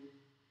Q.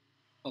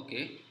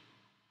 Okay.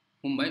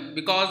 Mumbai,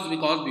 because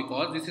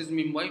this is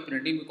Mumbai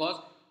printing, because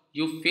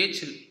you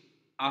fetch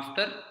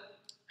after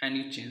and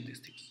you change these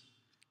things.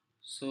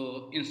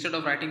 So instead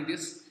of writing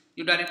this,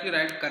 you directly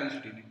write current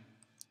city name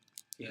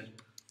here.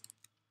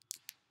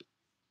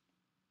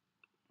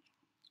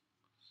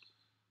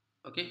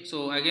 Okay,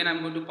 so again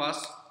I'm going to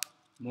pass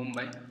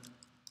Mumbai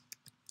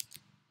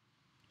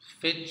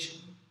fetch.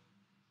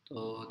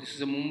 So this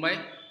is a Mumbai,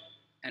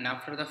 and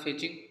after the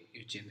fetching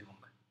you change the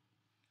Mumbai.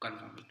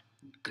 Confirm it.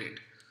 Great.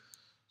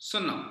 So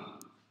now,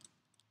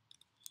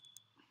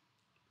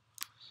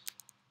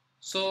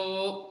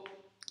 so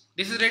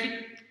this is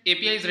ready,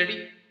 API is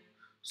ready.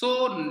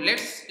 So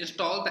let's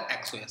install the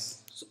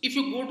XOS. So if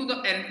you go to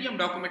the NPM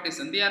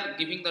documentation, they are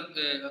giving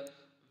the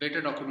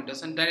better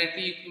documentation.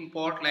 Directly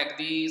import like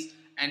this,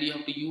 and you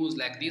have to use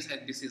like this,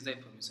 and this is the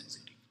information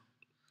city.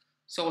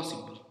 So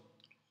simple.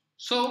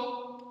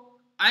 So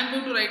I'm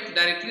going to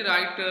directly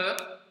write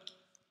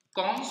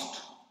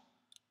const,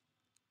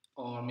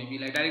 or maybe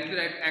like directly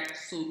write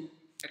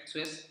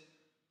XOS.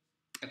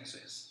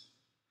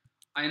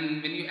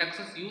 And when you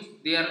access use,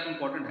 they are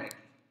important directly,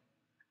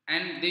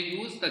 and they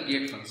use the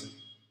get function.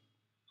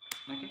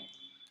 Okay,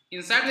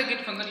 inside the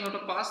get function you have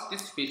to pass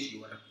this fetch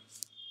URL.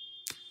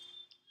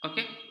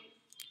 Okay,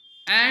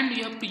 and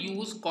you have to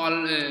use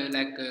call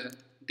then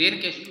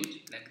case use,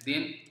 like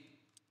then.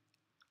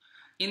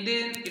 In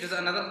then it is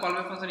another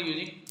callback function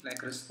using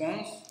like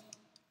response.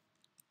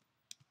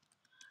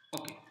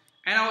 Okay,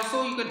 and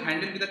also you can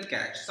handle with a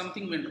catch.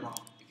 Something went wrong.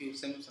 If you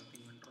say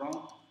something went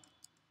wrong,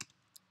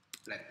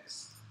 like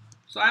this.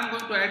 So I am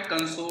going to add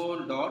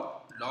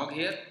console.log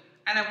here,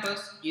 and of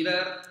course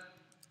error.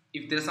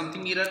 If there is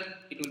something error,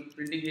 it will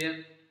print it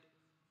here.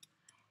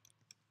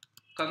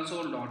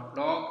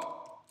 Console.log.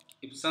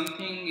 If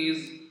something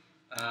is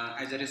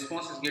as a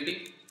response is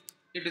getting,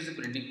 it is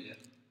printing here.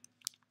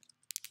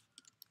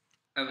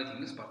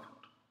 Everything is perfect.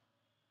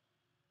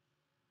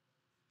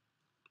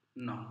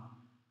 No,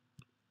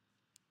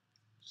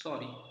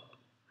 sorry.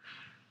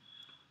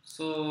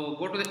 So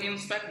go to the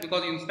inspect,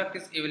 because inspect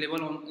is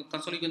available on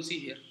console. You can see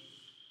here.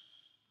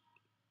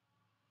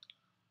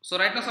 So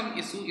right now some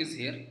issue is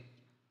here.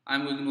 I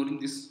am ignoring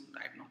this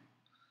right now.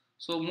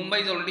 So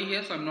Mumbai is already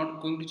here, so I am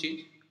not going to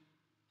change.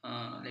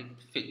 Like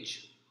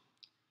fetch.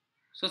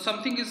 So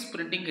something is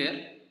printing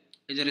here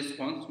as a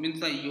response, means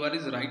the URL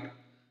is right.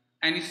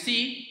 And you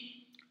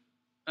see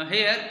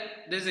here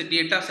there is a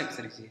data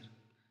section is here.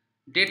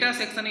 Data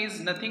section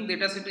is nothing.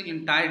 Data section is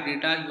entire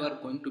data you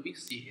are going to be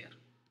see here,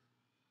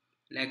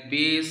 like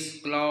base,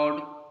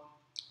 cloud,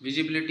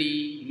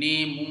 visibility,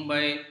 name,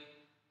 Mumbai,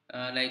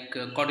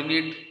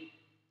 coordinate,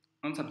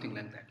 and something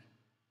like that.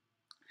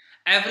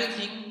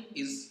 Everything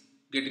is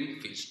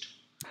getting fetched.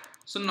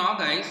 So now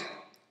guys,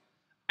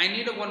 I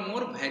need one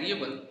more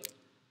variable.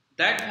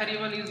 That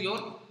variable is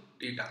your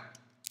data,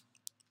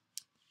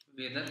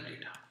 weather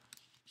data,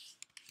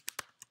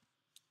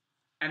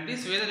 and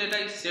this weather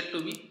data is set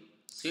to be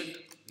set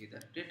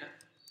weather data,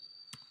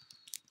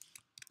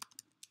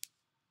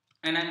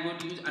 and I am going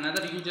to use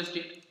another user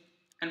state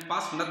and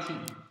pass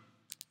nothing.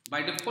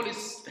 By default,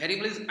 this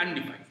variable is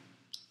undefined.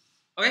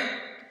 Okay,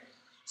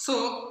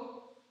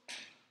 so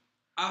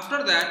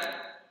after that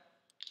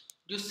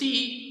you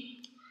see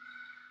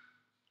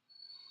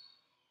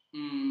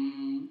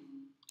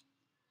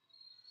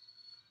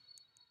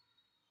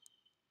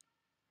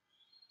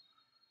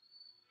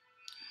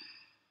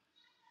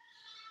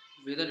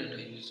weather data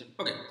is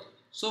okay.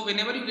 So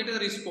whenever you get a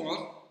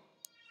response,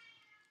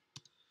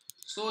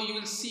 so you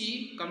will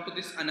see, come to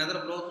this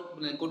another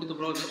browser, go to the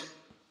browser,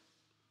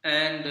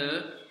 and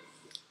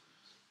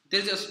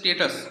there is a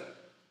status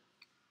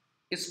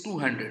is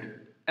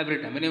 200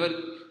 every time. Whenever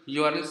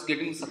you are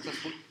getting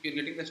successful, you are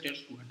getting the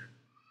status 200.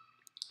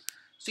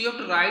 So you have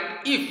to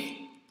write if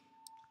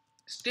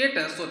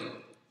status, sorry,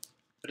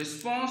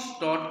 response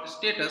dot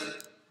status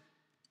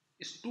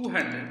is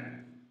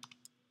 200,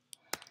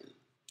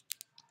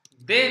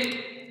 then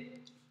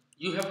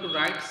you have to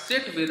write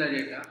set weather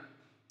data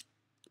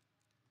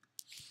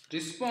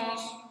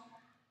response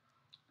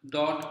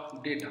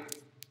dot data.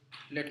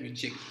 Let me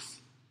check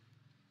this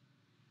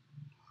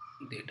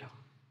data.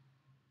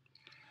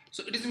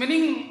 So it is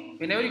meaning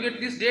whenever you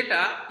get this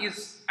data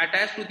is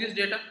attached to this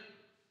data,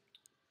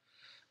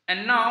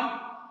 and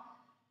now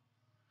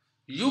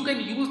you can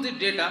use the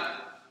data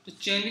to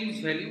changing its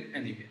value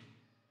anywhere.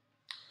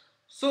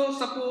 So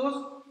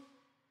suppose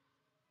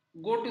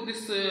go to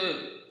this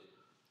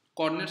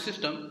coordinate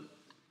system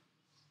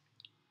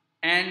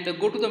and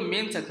go to the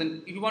main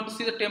section. If you want to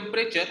see the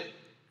temperature,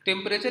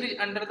 temperature is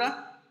under the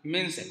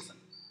main section.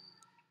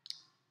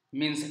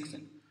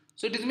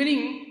 So it is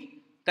meaning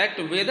that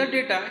weather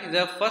data is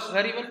the first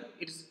variable,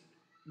 it is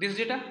this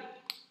data,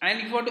 and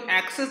if you want to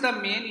access the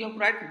main, you have to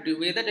write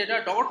weather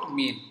data dot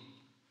main.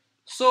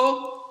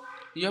 So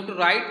you have to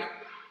write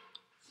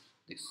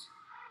this.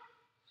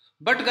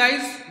 But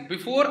guys,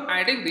 before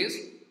adding this,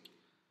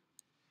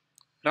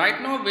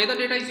 right now weather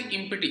data is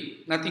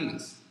empty, nothing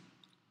else.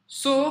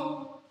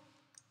 So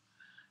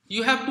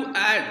you have to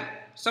add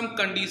some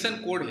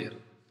condition code here.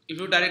 If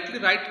you directly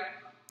write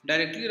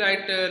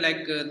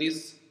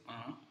this,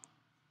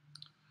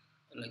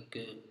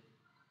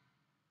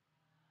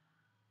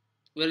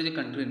 where is the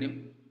country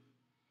name?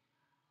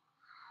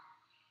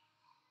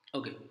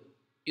 Okay,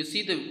 you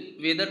see the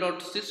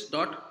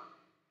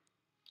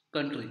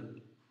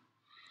weather.sys.country.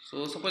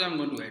 So suppose I am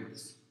going to add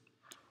this.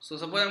 So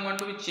suppose I want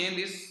to change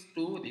this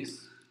to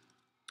this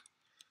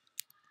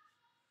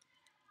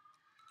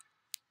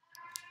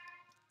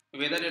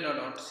weather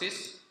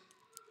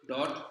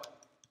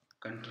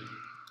data.sys.country.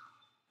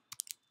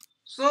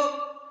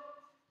 So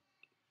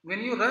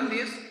when you run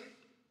this,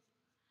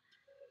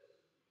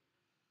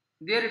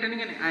 they are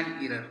returning an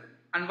error.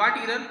 And what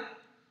error?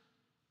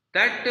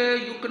 That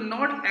you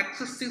cannot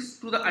access this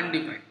to the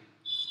undefined.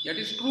 That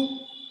is true.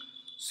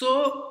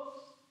 So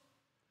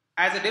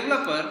as a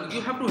developer,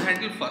 you have to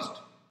handle first.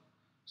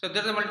 So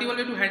there is a multiple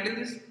way to handle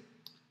this.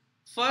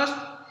 First,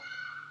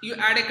 you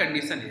add a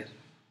condition here.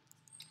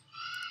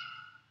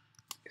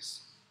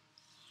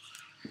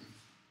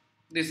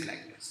 This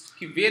like this.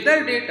 If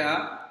weather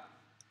data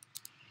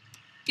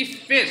is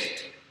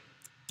fetched,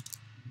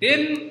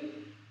 then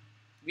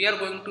we are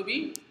going to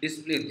be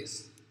display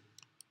this.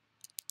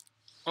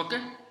 Okay.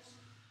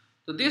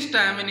 So this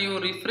time when you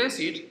refresh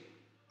it,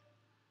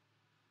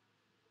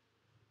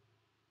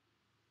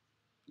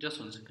 just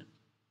 1 second,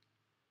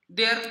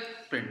 they are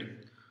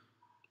printing.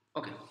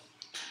 Okay.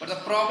 But the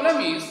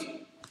problem is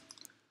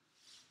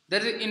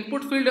there is an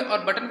input field or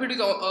button field is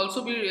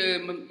also be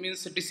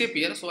means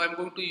disappear. So I am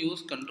going to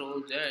use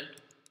Control Z.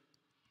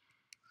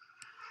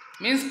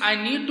 Means I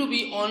need to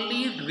be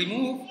only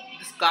remove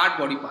this card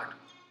body part.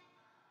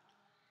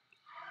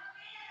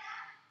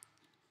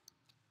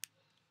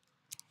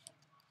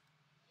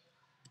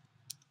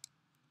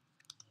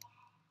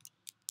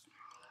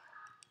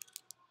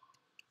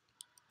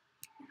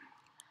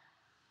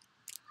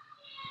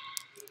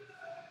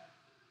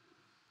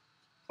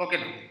 Okay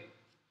now.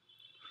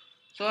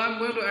 So I'm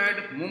going to add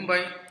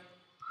Mumbai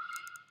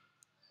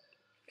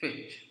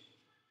fetch.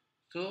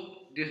 So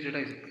this data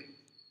is okay.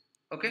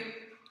 Okay,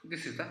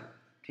 this is the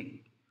thing.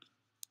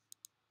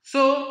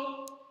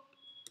 So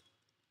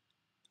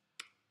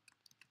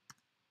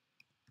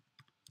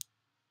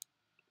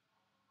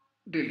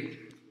delete.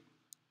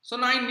 So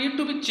now I need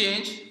to be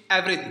change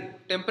everything.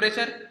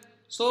 Temperature.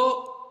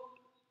 So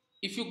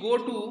if you go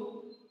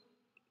to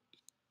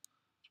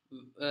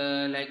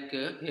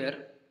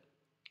here,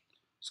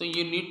 so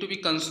you need to be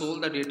console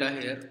the data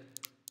here,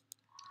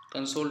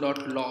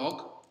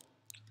 console.log,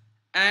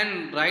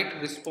 and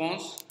write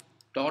response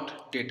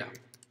dot data.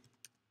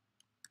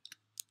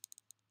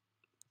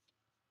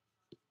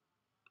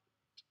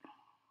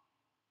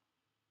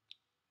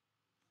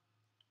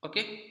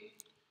 Okay,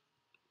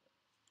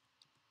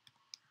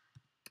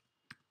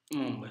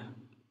 Mumbai.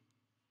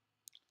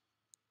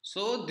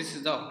 So this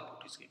is the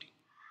output is getting.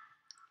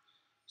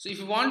 So if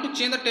you want to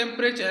change the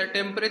temperature,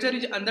 temperature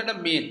is under the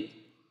main.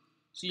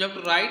 So you have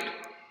to write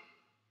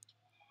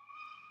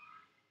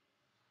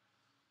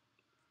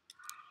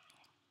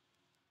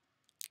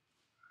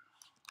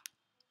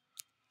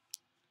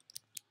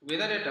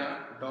weather data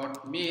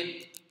dot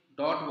main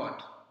dot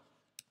what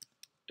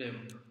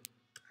temp.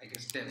 I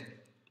guess temp.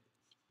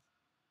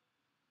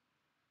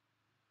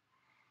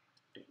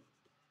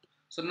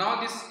 So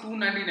now this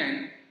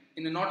 299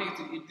 in a not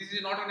this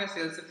is not in a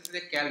Celsius, this is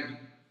a Kelvin.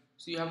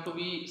 So you have to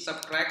be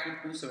subtract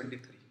with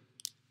 273.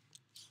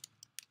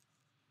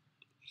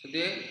 So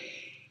there,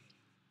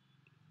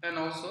 and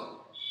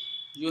also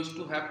you used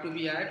to have to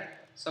be add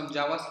some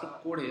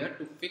JavaScript code here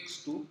to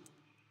fix to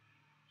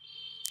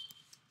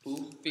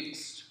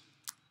fixed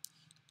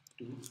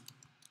to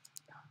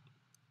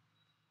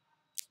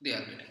they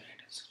are getting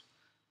right answer.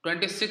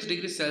 26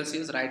 degrees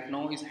Celsius right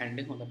now is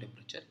handing on the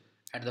temperature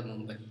at the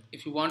Mumbai.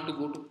 If you want to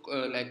go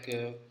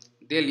to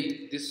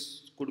Delhi,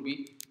 this could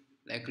be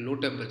like low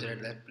temperature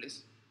at that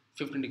place,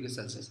 15 degrees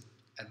Celsius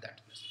at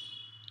that place.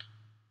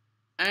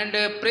 And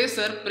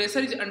pressure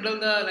is under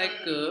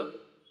the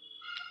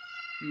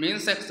main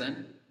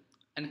section,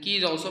 and key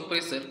is also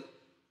pressure.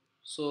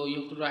 So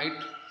you have to write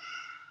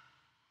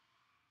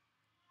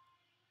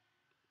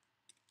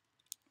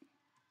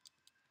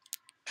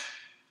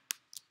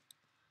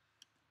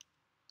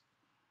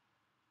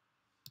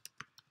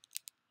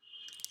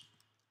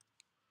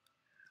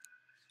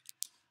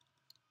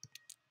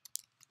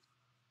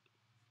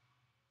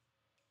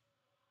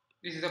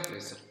this is the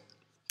pressure.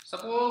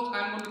 Suppose I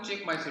am going to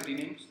check my city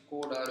names,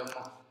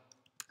 Kodarma.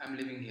 I am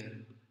living here.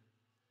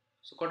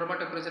 So Kodarma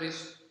temperature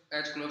is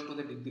as close to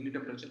the Delhi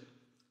temperature.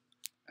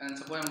 And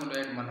suppose I am going to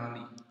add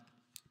Manali.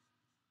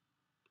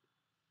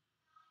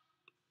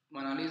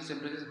 Manali's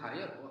temperature is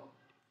higher. Wow.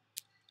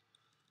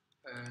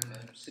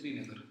 And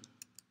Srinagar.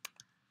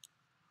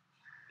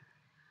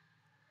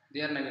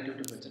 They are negative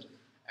temperature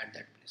at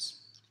that place.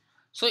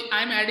 So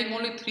I am adding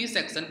only three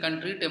sections: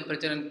 country,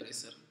 temperature, and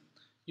pressure.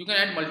 You can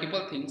add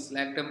multiple things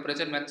like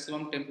temperature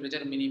maximum,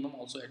 temperature minimum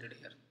also added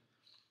here,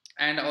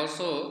 and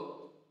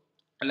also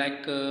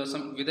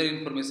some weather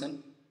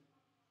information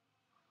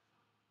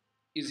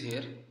is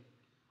here.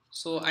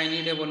 So I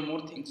need one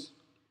more things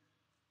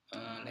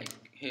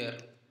like here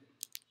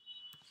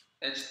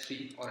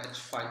H3 or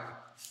H5,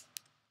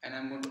 and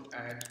I'm going to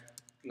add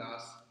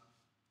class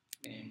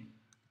name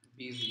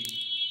busy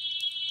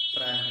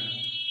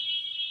primary.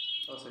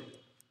 Oh sorry,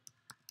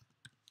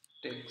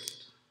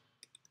 text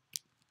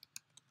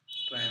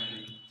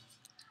primary,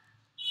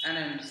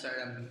 and inside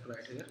I'm going to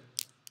write here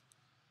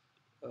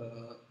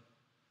uh,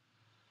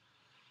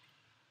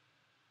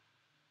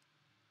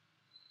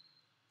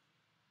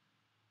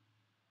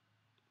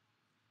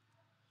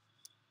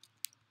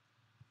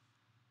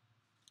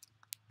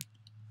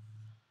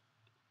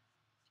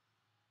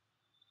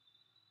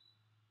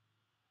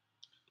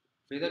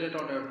 weather data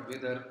dot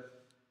weather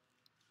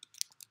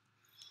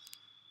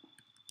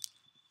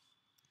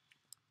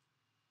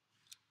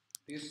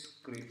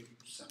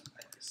description.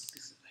 I guess this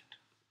is right.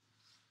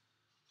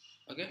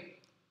 Okay.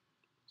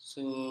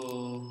 So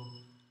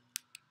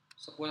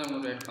suppose I'm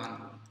going to add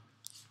Kanpur.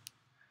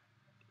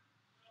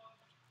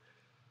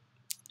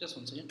 Just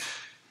one second.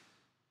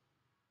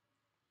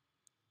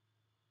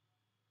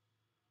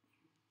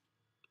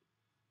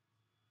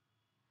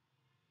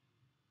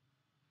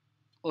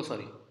 Oh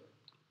sorry.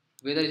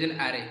 Weather is an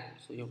array,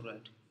 so you have to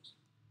write.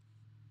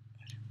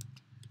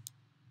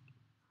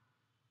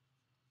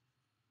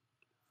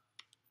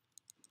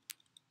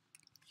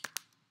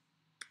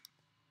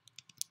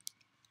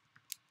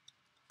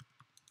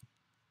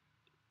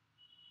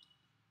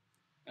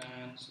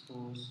 And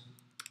suppose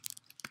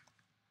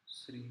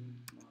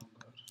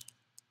Srinagar,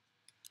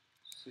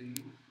 Sri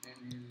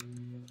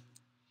and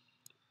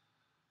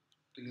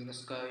clear the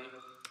sky.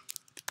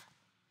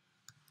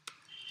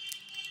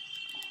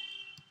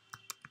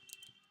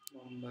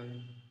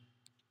 Mumbai.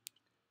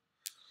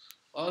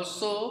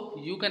 Also,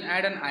 you can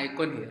add an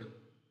icon here.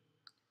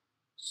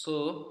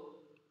 So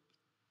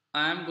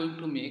I am going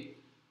to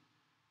make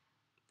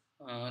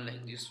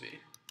like this way.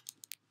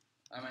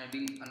 I am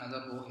adding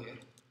another row here.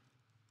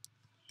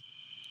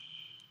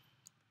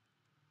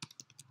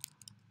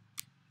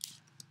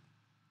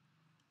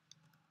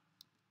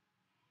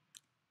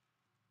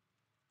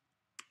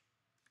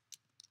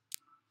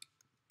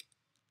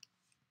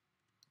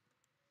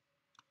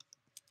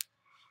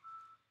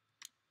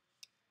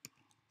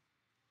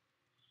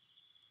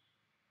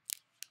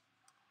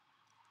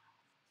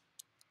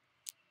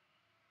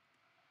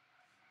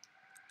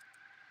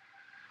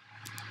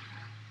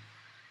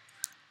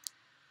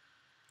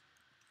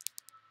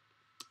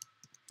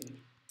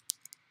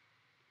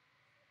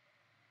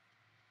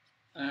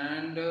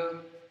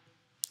 and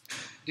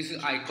this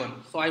is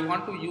icon. So I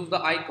want to use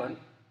the icon.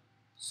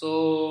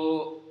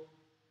 So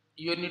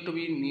you need to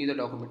be near the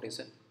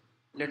documentation.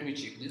 Let me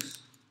check this.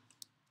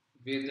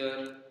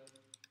 Weather,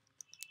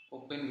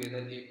 open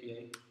weather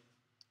API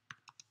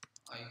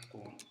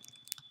icon.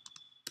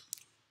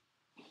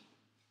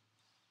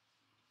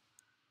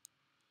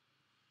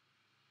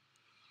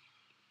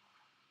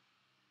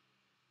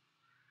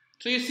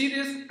 So you see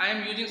this, I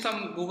am using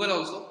some Google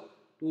also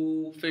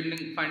to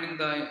finding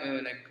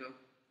the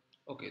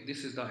okay,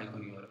 this is the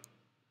icon URL.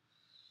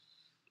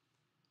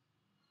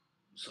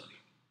 Sorry.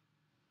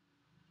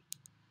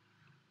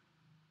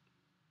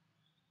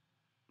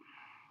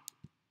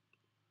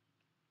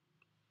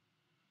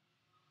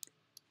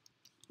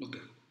 Okay.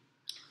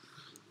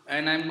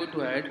 And I'm going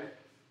to add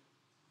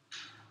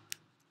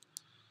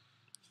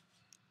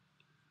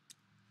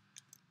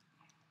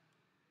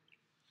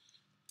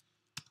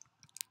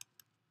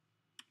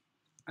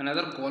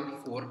another call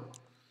for,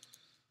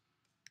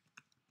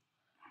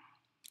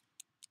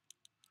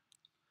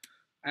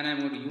 and I'm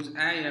going to use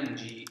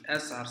IMG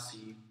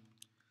SRC,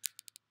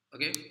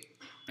 okay,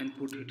 and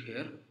put it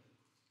here,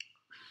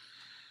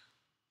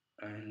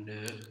 and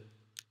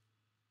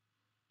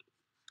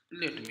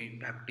let me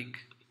backtick.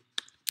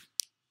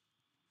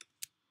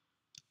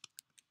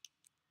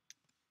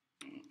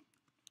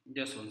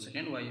 Just 1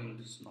 second, why I'm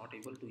just not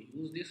able to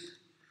use this?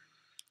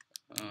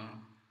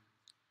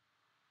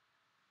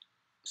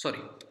 Sorry,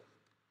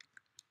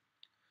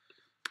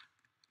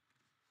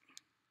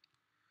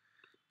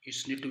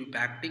 it need to be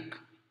backtick.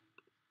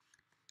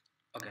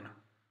 Okay, now,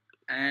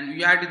 and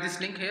you add this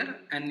link here,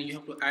 and you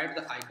have to add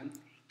the icon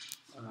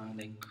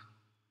like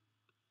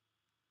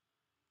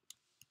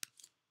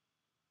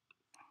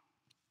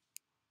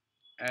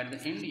at the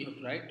end you have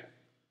to write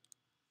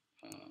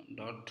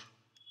dot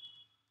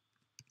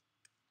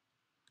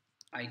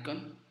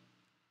icon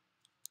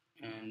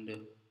and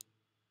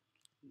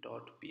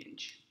dot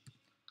png.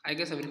 I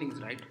guess everything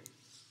is right.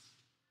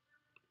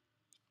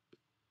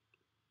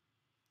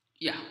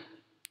 Yeah,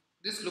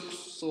 this looks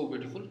so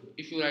beautiful.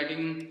 If you're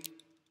writing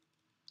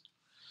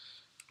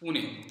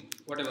Pune,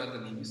 whatever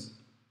the name is,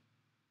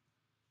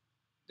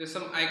 there's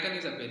some icon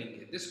is appearing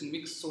here. This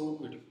mix so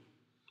beautiful.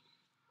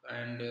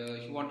 And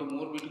if you want to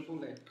more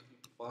beautiful, like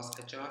fast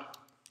HR,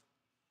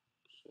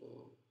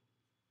 so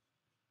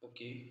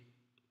okay,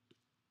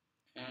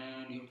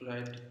 and you have to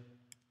write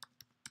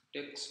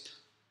text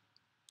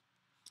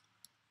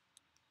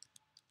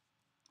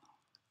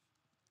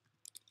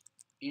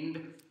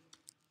end.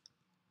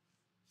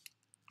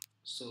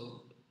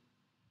 So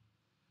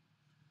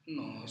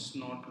no, it's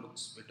not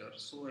looks better,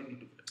 so I need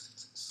to press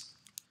success.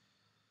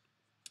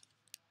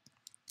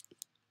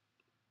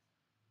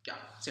 Yeah,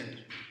 send it.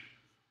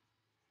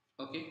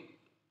 Okay,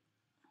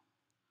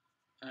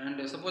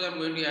 and suppose I'm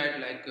going to add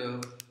like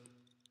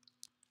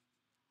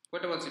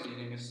whatever city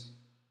name is,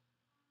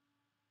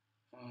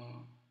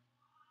 uh,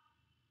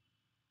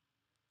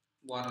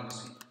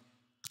 Varanasi,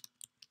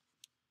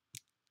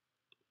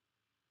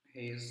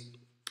 Hayes,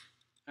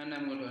 and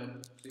I'm going to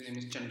add the name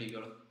is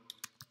Chandigarh.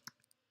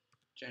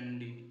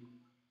 Chandigarh.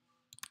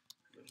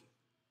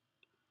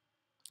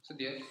 So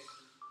they are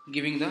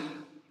giving the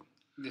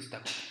this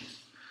stuff.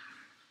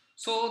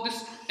 So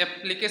this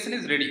application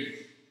is ready.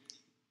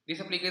 This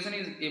application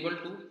is able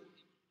to,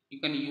 you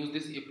can use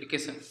this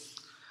application.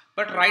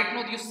 But right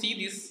now you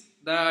see this,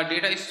 the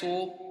data is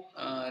so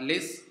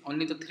less,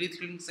 only the three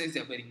things is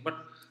appearing. But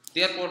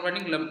they are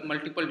providing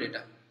multiple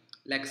data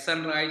like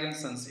sunrise and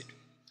sunset.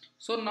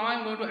 So now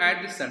I'm going to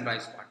add this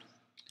sunrise part.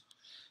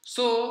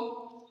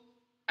 So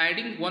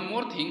adding one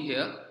more thing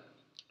here,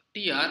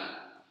 TR,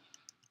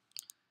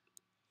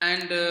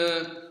 and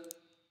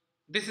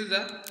this is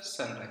a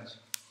sunrise.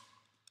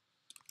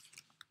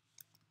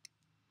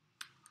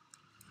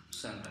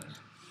 Sunrise.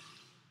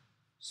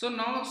 So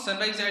now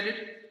sunrise added,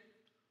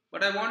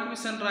 but I want to be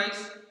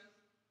sunrise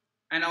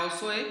and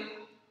also a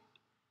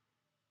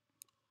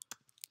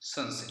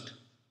sunset.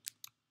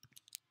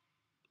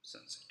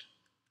 Sunset.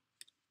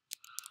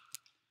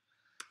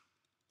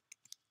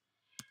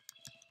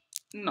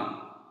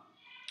 Now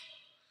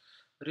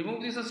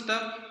remove this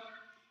stuff.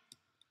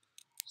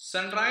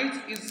 Sunrise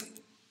is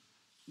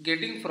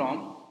getting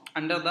from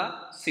under the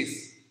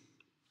sys.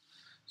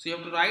 So you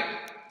have to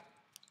write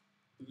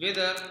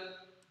weather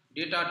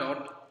data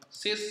dot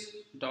sys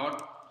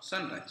dot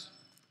sunrise.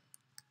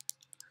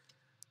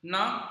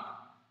 Now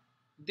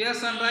their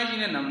sunrise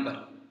in a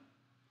number.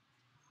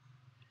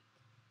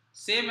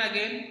 Same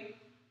again,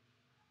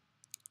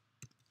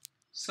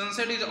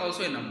 sunset is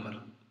also a number.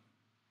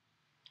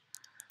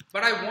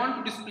 But I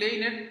want to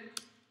display in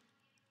it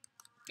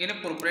in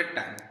appropriate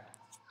time.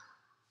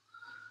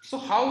 So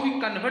how we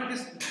convert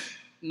this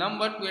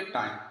number to a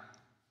time?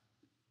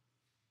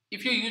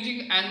 If you are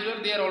using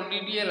Angular, they are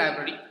already a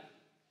library,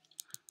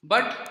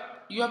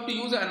 but you have to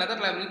use another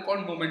library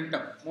called moment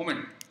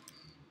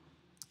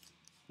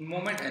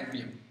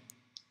npm.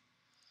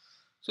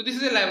 So this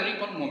is a library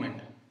called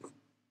moment.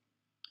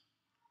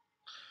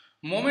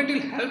 Moment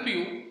will help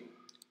you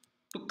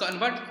to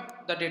convert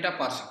the data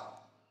parsing.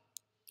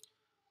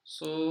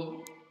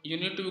 So you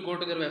need to go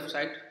to their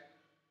website.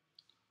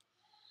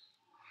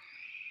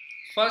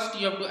 First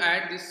you have to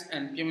add this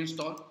npm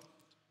install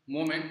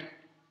moment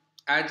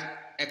as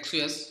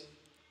xos.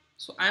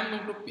 So I am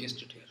going to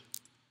paste it here.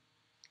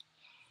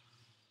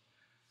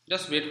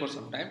 Just wait for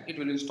some time, it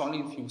will install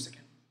in few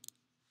seconds.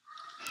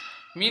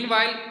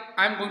 Meanwhile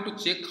I am going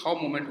to check how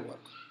moment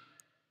work.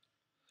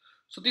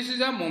 So this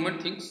is a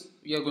moment things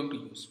we are going to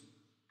use.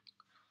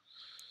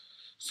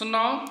 So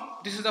now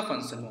this is the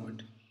function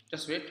moment.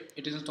 Just wait,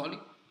 it is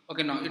installing.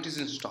 Okay, now it is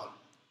installed.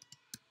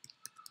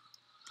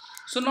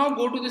 So now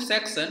go to this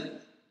section.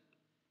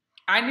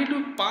 I need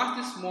to pass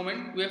this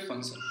moment to a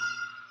function.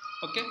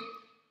 Okay.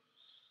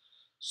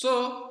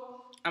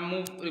 So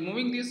I'm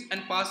removing this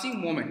and passing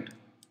moment.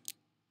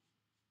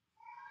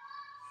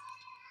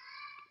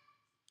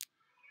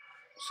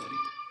 Sorry.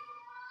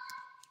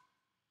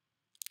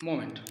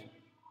 Moment.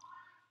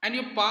 And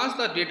you pass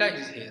the data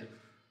is here.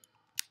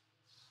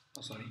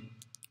 Oh, sorry.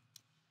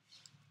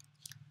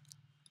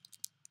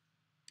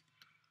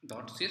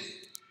 Dot sys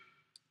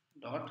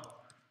dot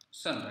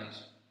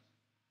sunrise.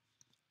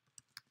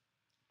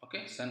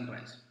 Okay,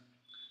 sunrise.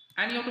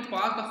 And you have to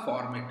pass the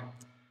format.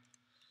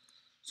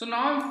 So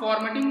now I'm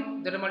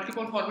formatting. There are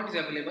multiple formats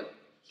available.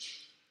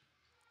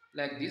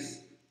 Like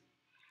this.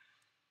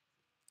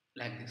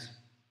 Like this.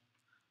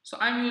 So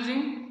I'm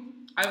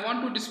using, I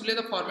want to display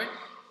the format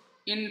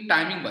in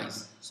timing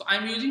wise. So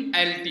I'm using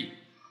LT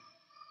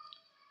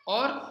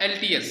or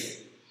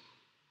LTS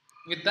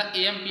with the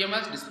AM PM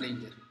as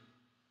displaying there.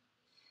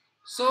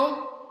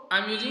 So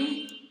I'm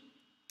using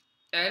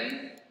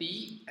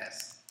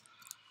LTS.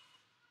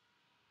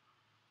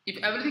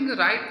 If everything is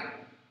right,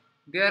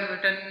 they are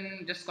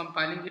written, just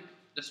compiling it,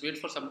 just wait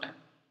for some time.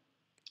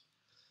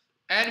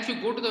 And if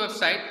you go to the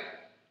website,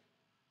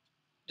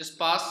 just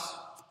pass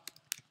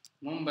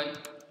Mumbai.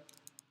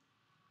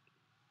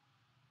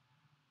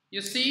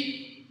 You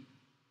see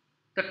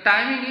the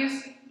timing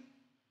is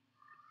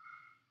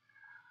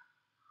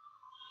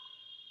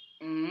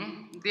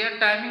they are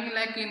timing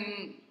like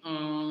in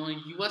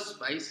US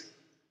wise,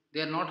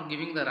 they are not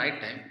giving the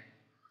right time.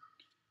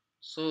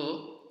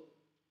 So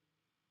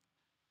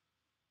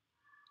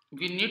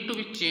we need to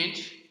be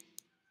changed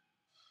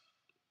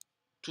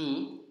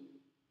to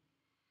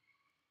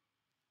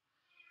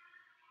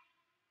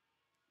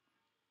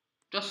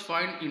just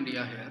find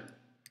India here.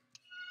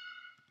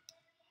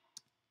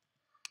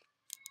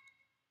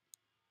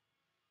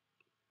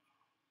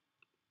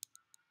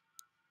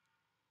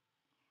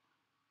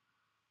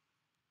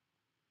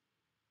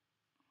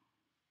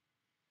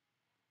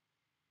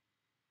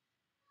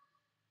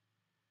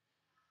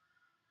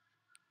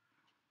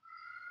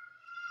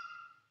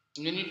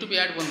 You need to be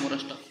add one more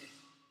stuff.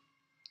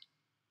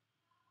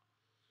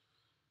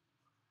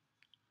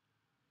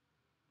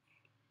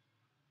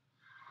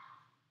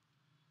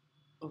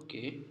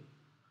 Okay.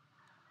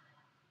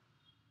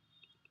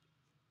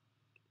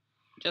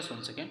 Just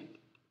 1 second.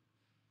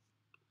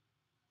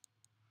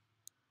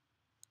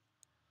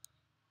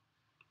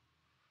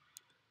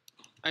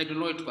 I don't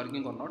know it's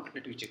working or not.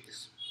 Let me check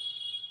this.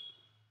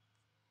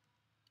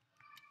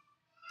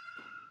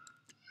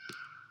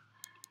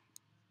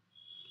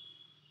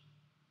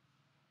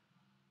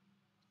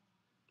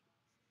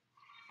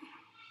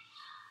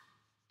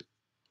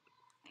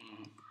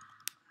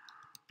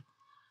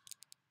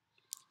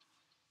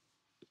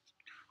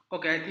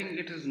 Okay, I think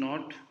it is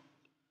not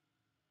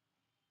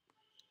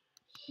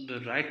the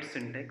right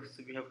syntax.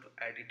 We have to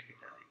add it here,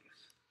 I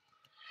guess.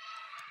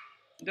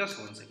 Just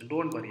 1 second.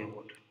 Don't worry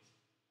about it.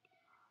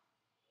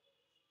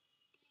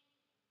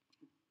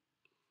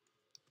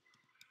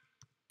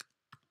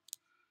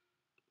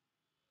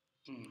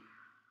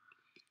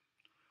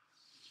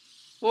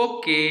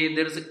 Okay,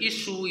 there is an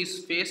issue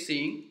is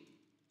facing.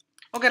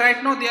 Okay,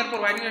 right now they are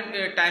providing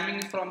a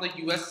timing from the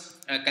US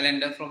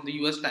calendar from the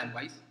US time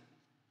wise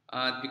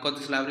because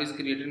this library is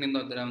created in the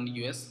around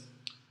US,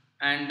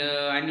 and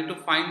I need to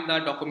find the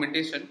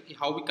documentation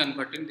how we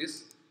converting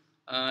this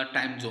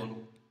time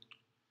zone.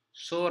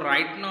 So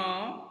right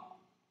now,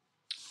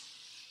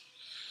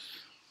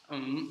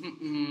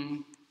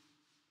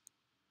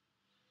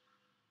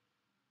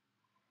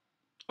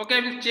 okay, I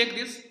will check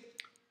this.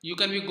 You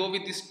can we go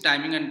with this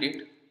timing and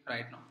date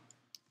right now.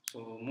 So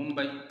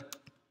Mumbai,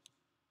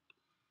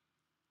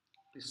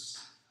 this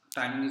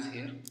timing is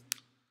here.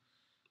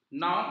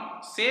 Now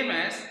same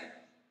as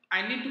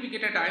I need to be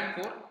get a time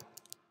for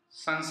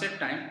sunset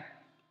time.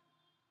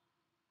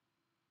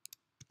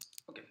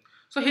 Okay,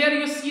 so here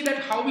you see that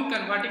how we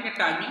converting a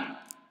timing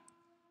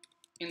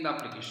in the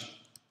application.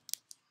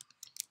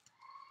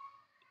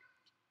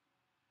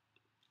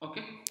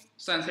 Okay,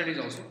 sunset is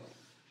also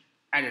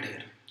added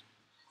here.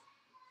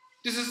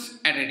 This is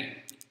added here.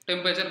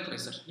 Temperature and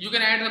pressure. You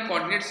can add the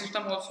coordinate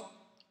system also.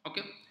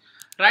 Okay,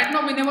 right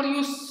now whenever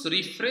you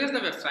refresh the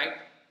website,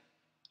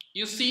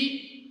 you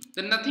see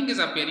that nothing is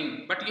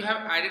appearing, but you have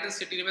added the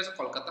city name as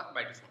Kolkata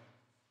by default.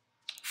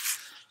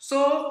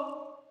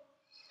 So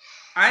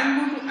I am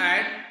going to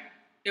add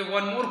a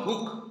one more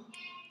hook.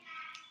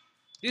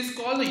 This is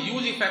called the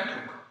use effect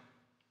hook.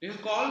 This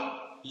is called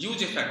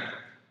use effect hook.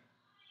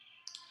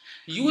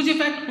 use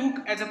effect hook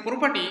as a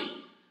property,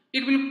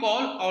 it will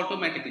call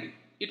automatically.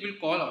 It will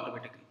call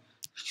automatically.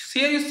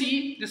 Here you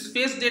see this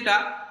face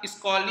data is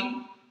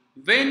calling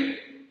when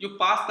you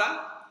pass the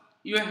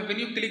when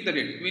you click the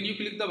data, when you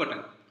click the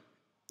button.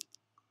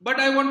 But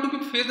I want to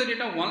face the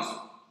data once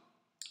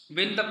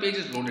when the page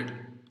is loaded.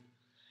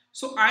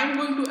 So I am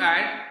going to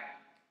add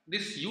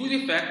this use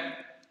effect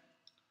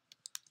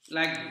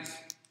like this.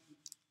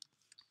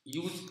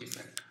 Use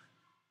effect.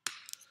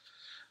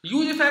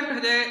 Use effect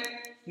has a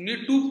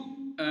need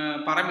two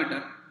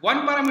parameter.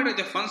 One parameter is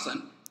a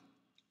function,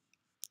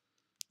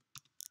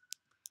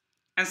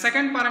 and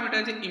second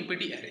parameter is an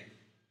empty array.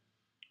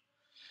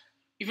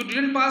 If you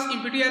didn't pass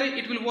empty array,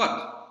 it will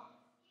work.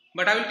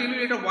 But I will tell you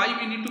later why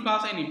we need to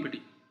pass an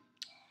empty.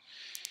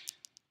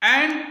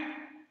 And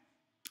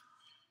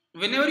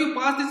whenever you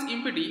pass this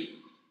empty,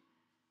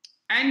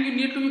 and you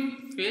need to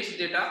be face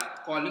data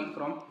calling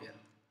from here.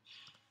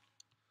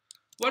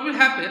 What will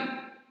happen?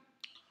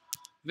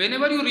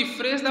 Whenever you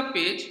refresh the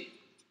page,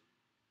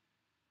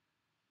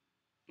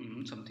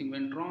 something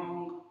went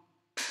wrong.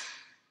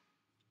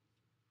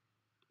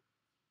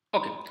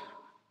 Okay,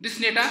 this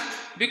data,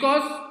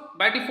 because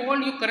by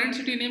default your current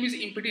city name is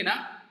empty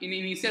na in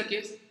initial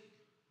case,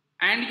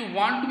 and you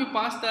want to be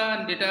passed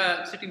the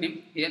data city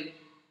name here.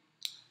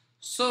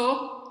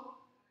 So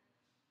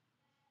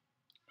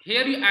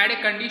here you add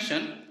a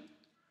condition,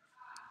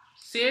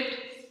 set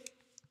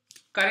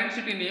current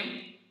city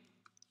name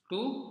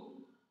to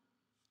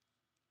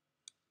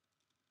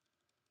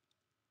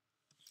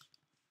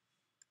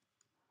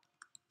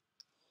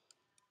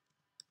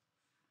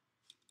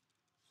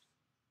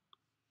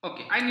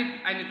okay. I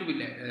need to be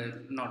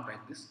not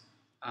write this.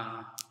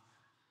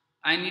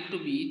 I need to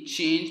be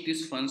change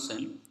this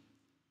function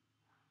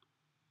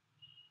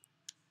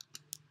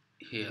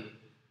here.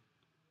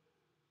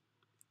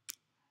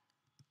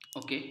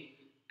 Okay,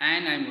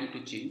 and I'm going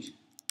to change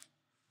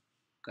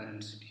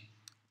current city.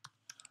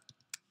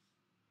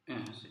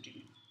 City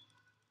name.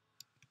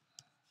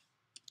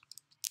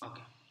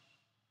 Okay.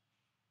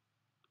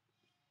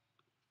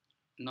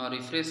 Now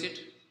refresh it.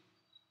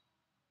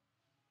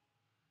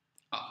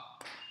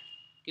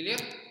 Clear?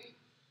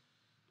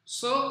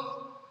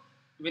 So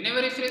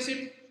whenever refresh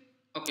it,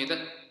 okay,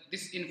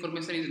 this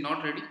information is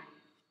not ready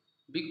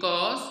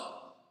because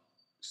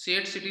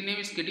set city name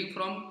is getting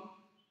from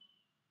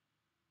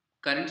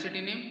current city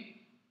name.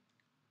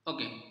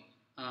 Okay.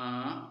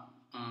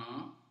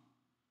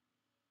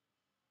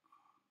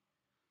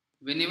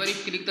 Whenever you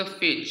click the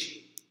fetch,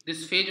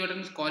 this fetch button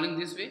is calling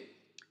this way,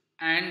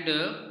 and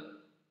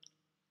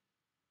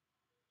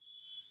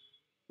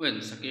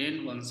one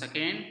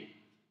second,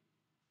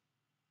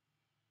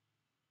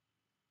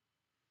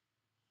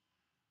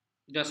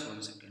 just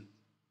 1 second.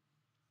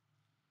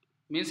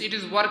 Means it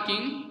is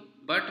working,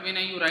 but when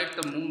you write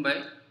the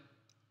Mumbai,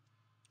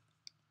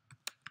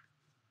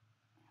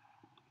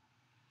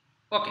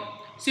 okay,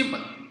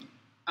 simple.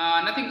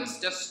 Nothing else.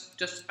 Just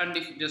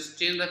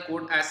change the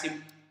code as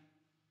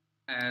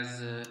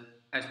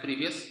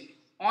previous.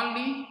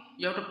 Only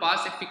you have to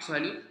pass a fixed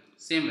value,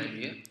 same value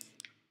here.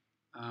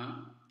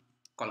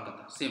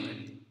 Kolkata, same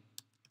value.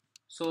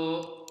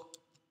 So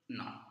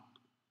now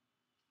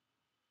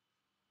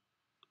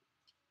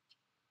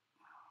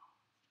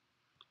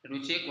let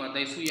me check what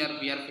the issue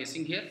we are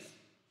facing here.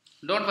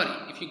 Don't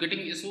worry, if you're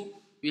getting issue,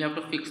 we have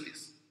to fix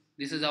this.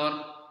 This is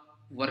our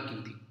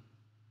working thing.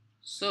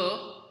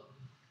 So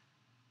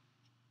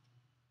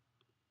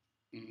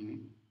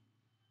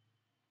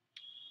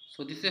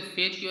so this is a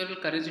fetch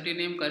URL current city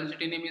name. Current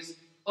city name is,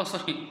 oh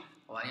sorry,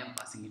 why I am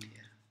passing it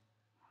here.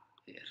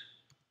 Here.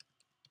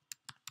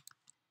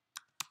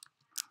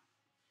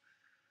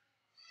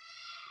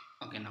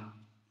 Okay,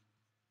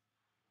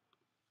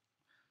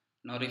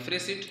 now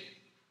refresh it.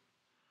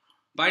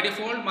 By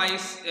default, my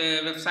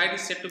website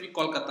is set to be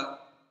Kolkata.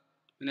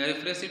 When I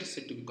refresh it, it's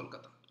set to be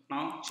Kolkata.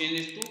 Now change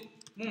it to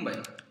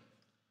Mumbai.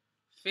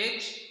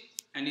 Fetch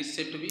and is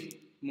set to be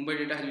Mumbai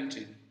data has been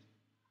changed.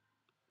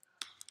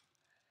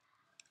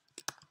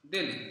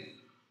 Delhi.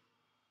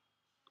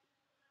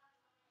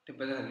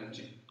 Temperature has been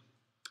changed.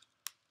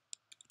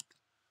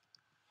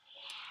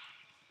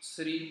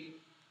 Sri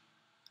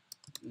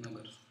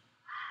Nagar.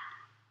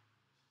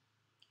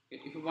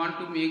 If you want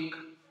to make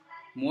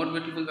more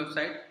beautiful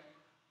website,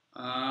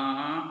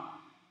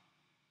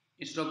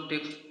 instead of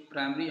text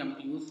primary, I'm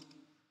going to use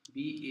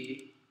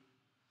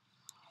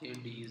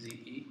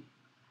BAADZE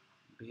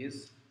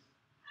base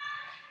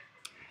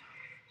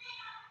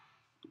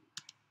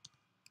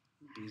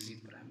DZ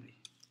primary.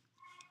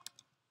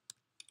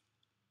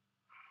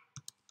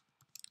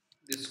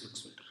 This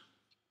looks better.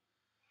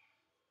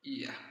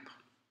 Yeah.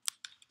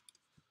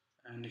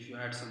 And if you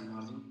add some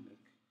margin like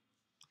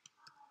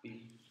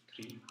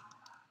P3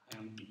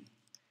 MP.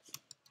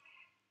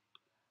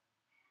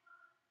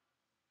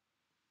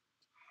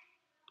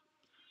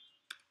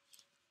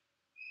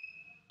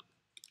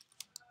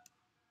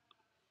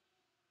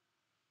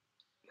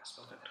 Yes,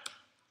 perfect.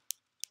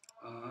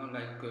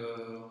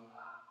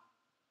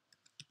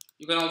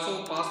 You can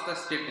also pass the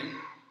statement.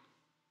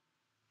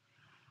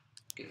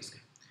 Okay,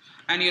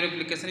 and your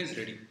application is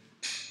ready.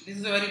 This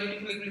is a very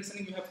beautiful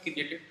application you have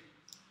created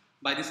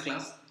by this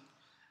class.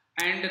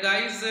 And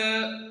guys,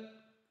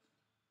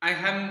 I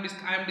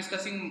am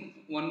discussing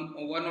one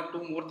or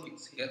two more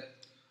things here.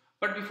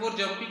 But before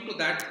jumping to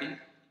that thing,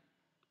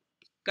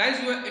 guys,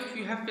 if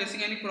you have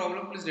facing any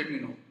problem, please let me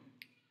know.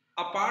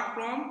 Apart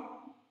from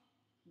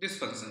this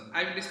function,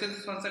 I will discuss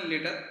this function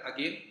later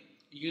again,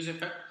 use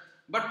effect.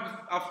 But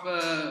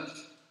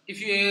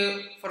if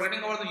you forgetting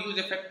about the use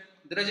effect,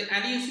 there is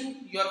any issue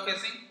you are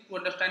facing to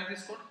understand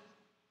this code?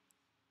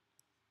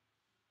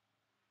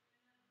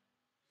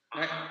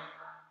 Right?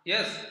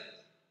 Yes.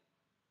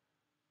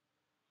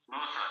 No,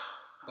 sir.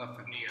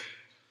 Perfect. Near.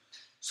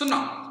 So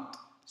now,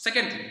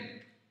 second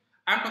thing,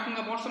 I am talking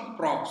about some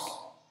props.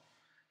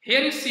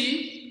 Here you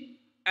see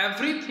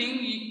everything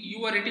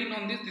you are written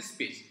on this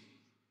page.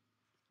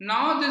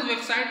 Now this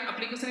website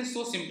application is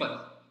so simple.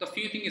 The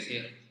few thing is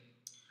here.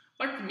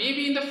 But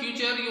maybe in the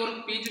future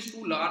your page is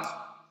too large,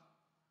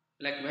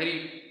 like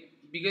very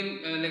big,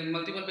 like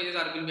multiple pages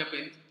are going to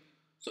appear.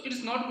 So it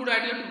is not good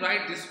idea to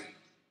write this way.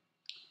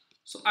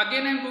 So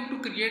again I am going to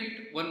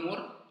create one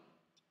more,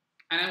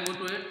 and I am going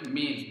to write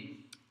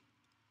main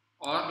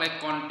or like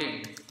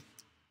content.js,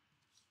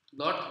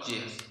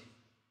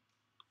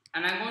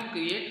 and I am going to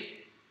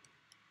create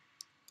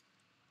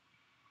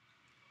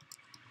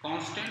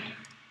constant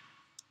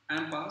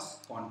and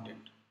pass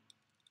content.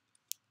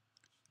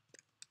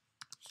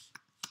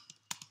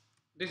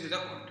 This is the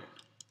content.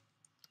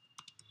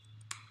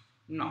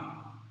 Now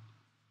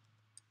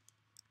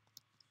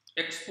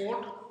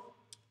export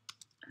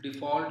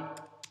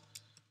default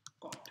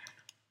content.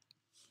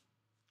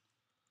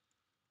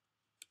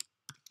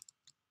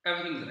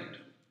 Everything is right.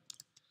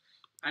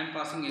 I am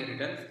passing a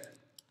return.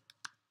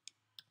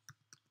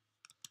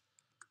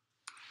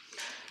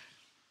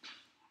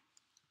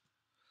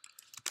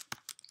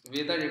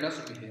 Whether data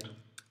should be here.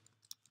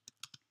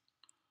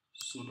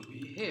 Should be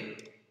here.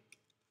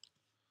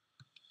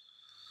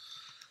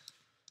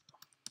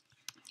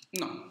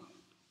 No.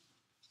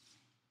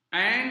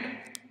 And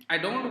I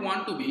don't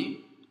want to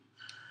be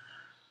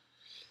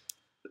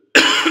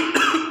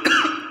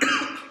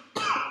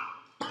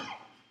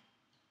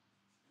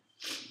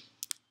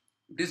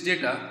this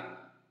data,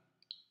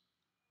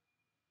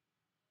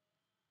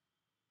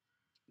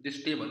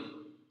 this table,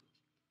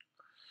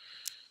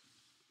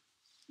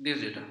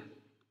 this data.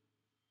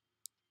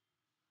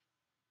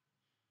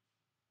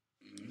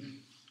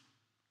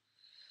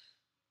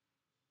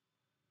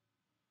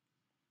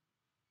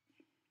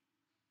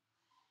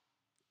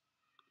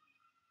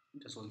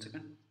 Just 1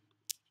 second.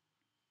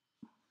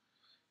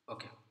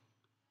 Okay.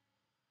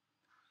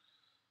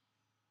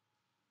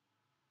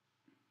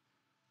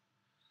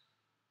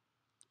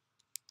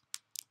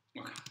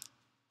 Okay.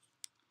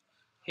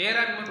 Here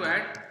I am going to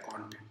add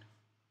content.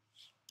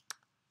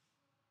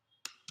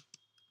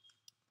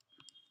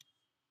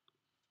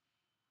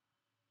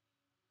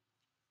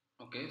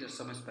 Okay, just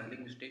some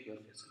spelling mistake you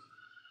are facing.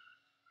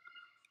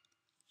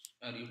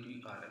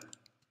 RUTRL.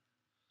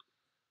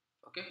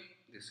 Okay,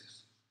 this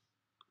is.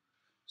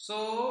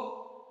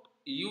 So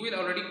you will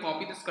already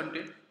copy this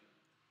content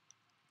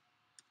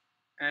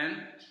and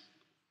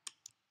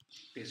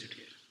paste it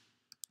here.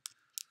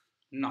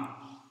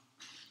 Now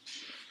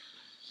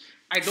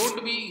I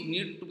don't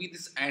need to be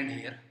this and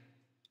here.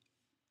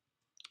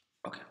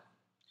 Okay,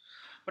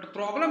 but the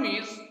problem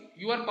is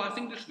you are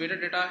passing this weather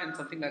data and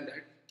something like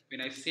that.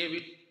 When I save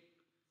it,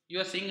 you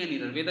are seeing an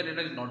error. Weather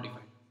data is not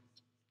defined.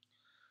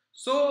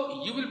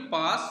 So you will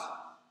pass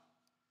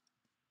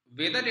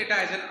weather data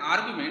as an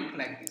argument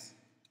like this.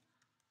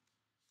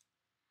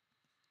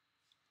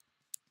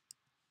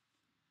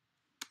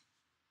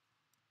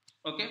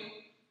 Okay,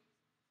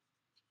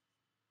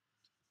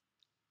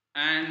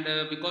 and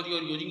because you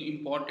are using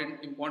import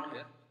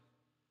here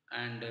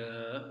and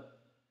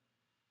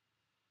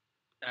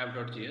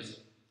app.js,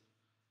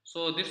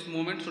 so this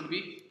moment should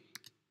be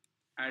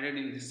added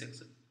in this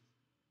section.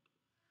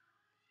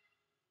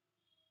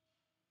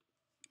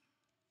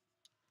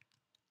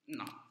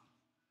 Now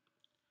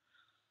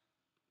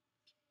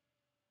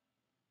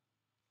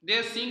they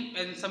are seeing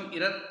as some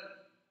error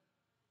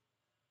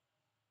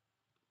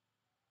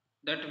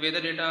that weather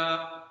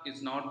data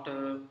is not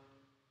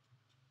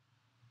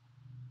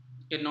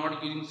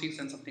cannot using six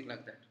and something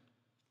like that.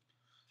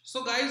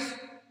 So guys,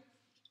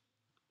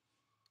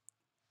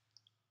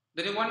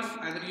 there is one,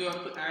 either you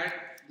have to add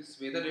this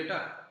weather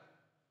data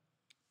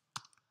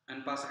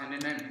and pass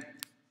n.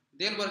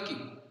 They are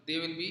working, they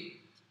will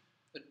be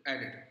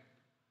added.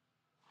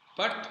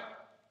 But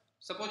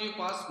suppose you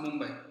pass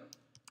Mumbai,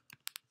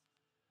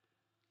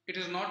 it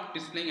is not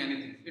displaying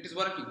anything. It is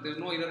working, there is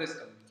no error is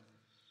coming.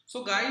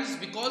 So guys,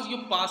 because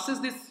you passes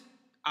this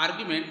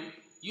argument,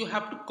 you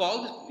have to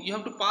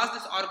pass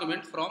this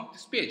argument from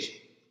this page.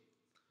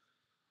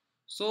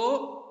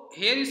 So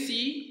here you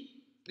see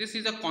this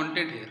is a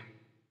content here.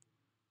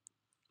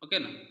 Okay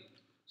now.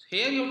 So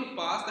here you have to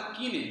pass the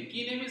key name.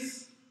 Key name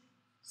is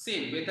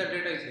same, weather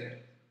data is here.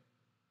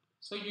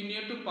 So you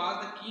need to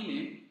pass the key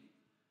name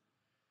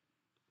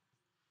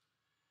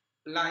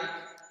like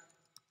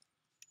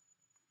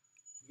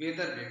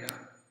weather data,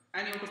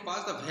 and you have to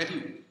pass the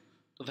value.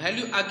 The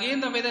value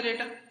again the weather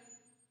data,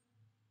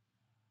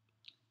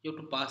 you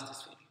have to pass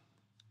this value.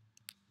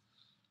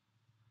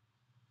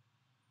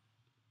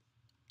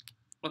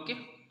 Okay,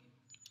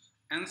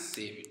 and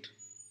save it.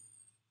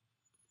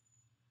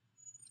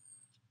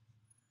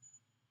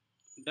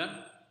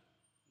 Done.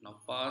 Now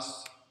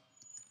pass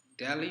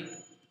Delhi.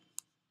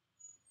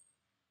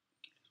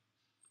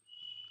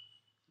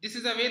 This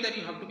is the way that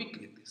you have to be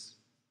click this.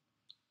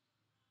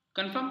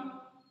 Confirm.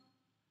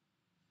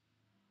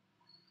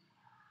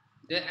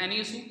 There any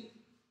issue?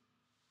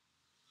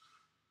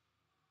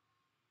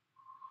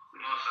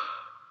 No, sir.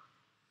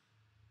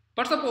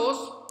 But suppose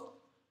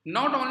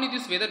not only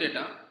this weather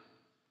data,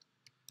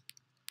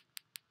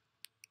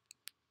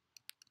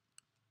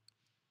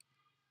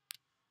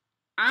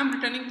 I am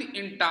returning the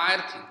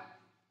entire thing,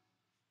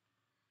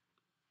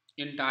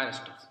 entire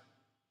stuff,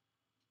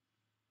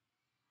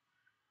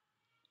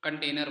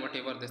 container,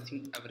 whatever this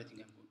thing, everything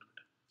I am going to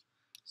return.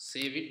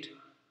 Save it,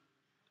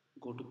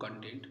 go to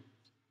content,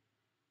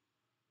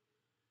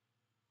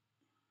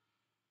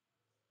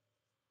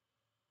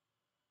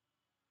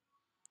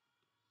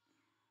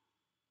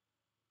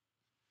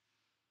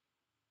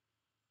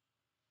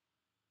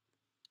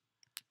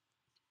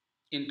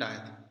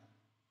 entire thing.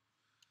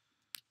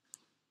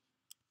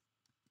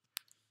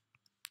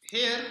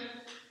 Here,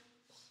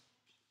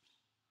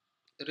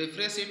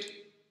 refresh it.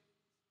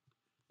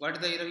 What is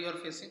the error you are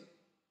facing?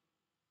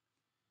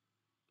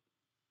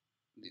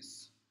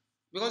 This,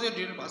 because you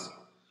didn't pass.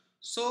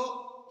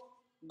 So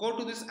go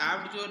to this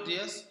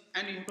app.js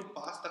and you have to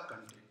pass the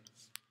content.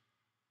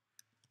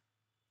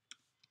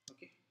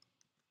 Okay,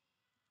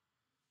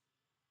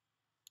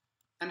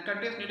 and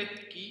contains need a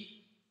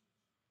key.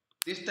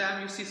 This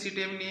time you see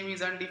city name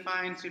is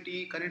undefined,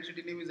 city current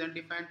city name is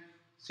undefined,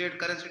 state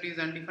current city is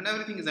undefined,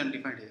 everything is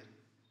undefined here.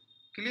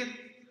 Clear?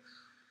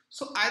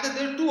 So either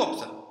there are two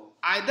options.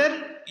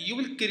 Either you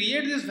will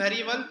create this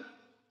variable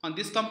on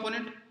this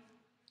component,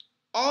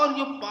 or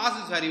you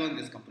pass this variable on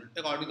this component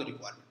according to the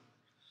requirement.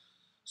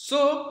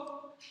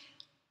 So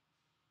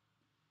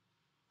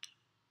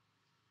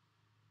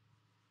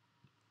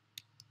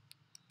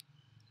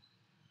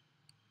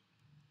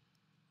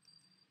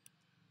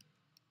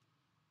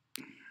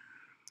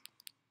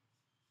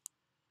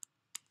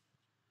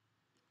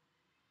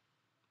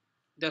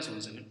just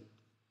 1 second.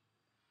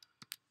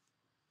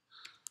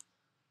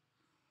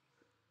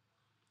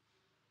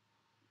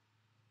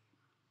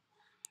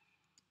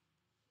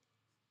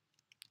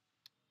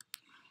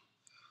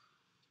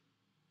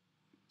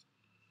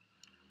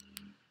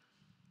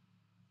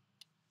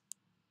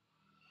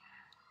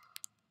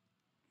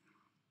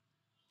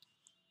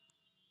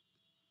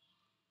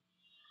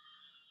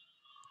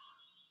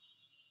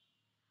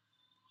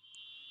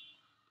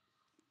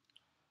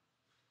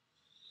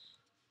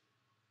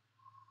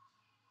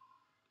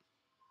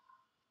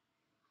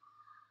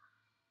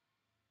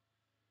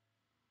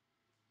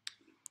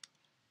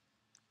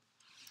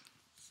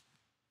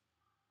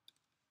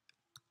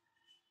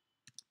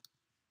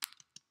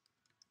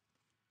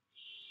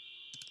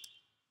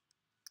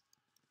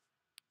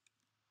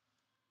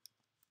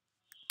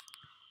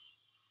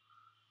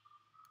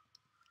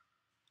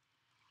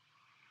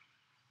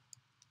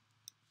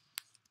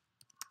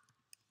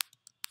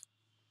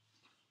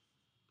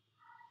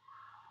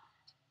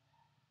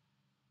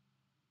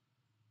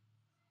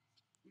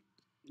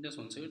 Just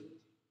 1 second.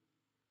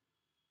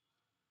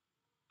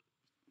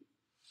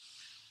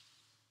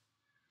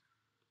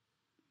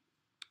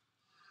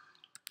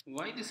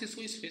 Why this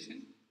issue is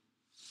facing?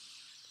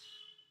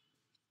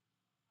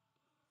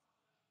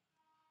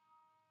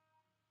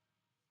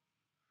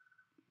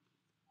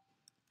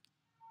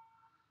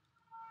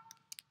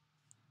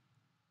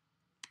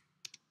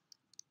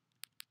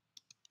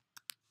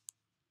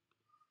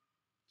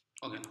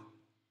 Okay.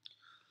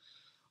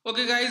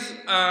 Okay, guys,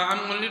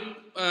 I'm only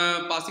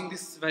passing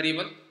this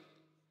variable.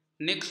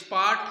 Next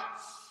part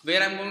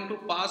where I'm going to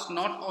pass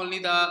not only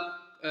the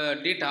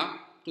data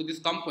to this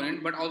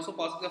component but also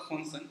passing the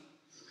function.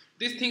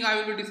 This thing I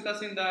will be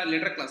discussing in the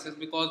later classes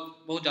because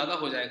बहुत ज़्यादा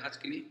हो जाएगा आज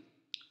के लिए.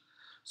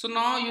 So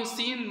now you've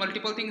seen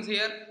multiple things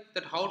here,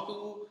 that how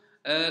to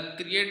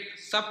create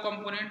sub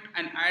component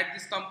and add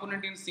this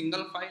component in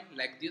single file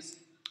like this.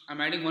 I'm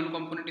adding one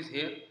component is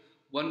here,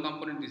 one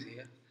component is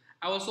here.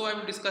 Also I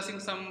will be discussing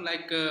some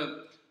like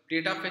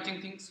data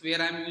fetching things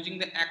where I am using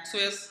the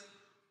XOS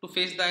to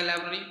fetch the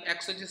library.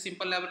 XOS is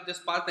simple library,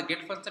 just pass the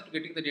get function to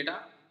getting the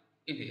data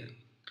in here.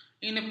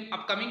 In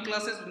upcoming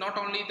classes, not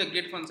only the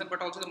get function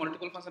but also the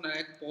multiple function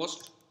like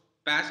post,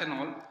 patch and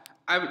all.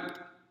 I will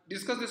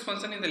discuss this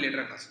function in the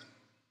later class.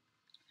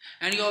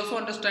 And you also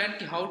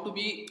understand how to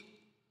be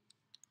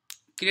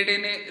create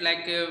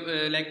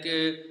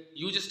a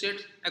use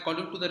state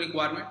according to the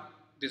requirement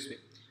this way.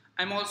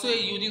 I'm also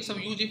using some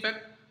use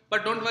effect,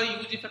 but don't worry,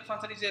 use effect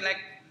function is a like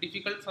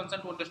difficult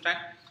function to understand,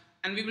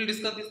 and we will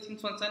discuss this thing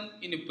function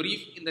in a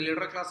brief in the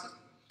later classes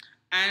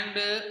and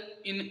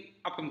in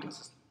upcoming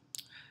classes.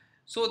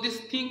 So this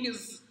thing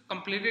is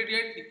completed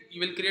yet.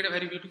 You will create a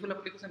very beautiful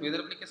application,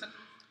 weather application,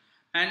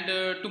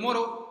 and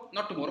tomorrow,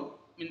 not tomorrow,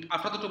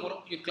 after the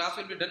tomorrow your class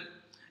will be done,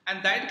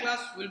 and that class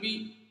will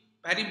be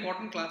very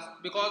important class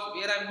because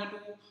where I'm going to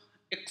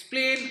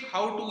explain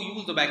how to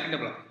use the backend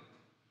development.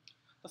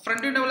 The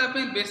front end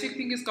development basic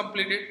thing is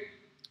completed.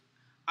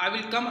 I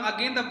will come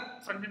again the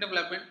front end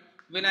development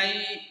when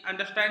I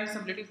understand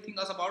some little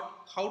things about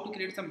how to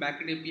create some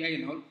backend API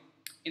and all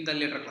in the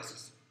later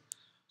classes.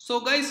 So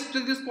guys,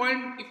 till this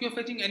point, if you are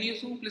facing any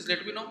issue, please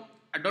let me know.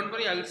 Don't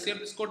worry, I will share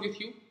this code with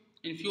you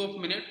in few of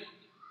minutes,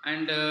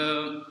 and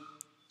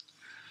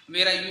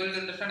where I will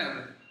understand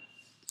everything.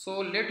 So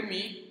let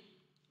me.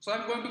 So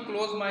I'm going to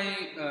close my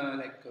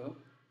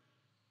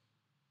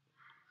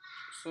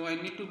so I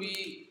need to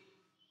be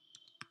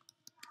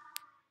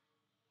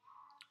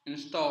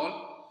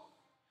install,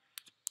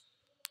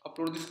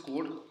 upload this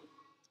code.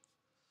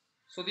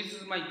 So this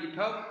is my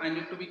GitHub. I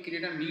need to be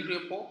create a new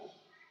repo,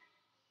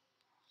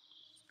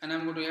 and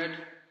I'm going to add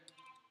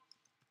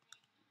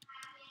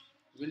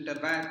winter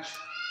batch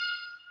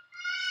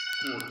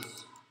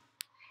codes.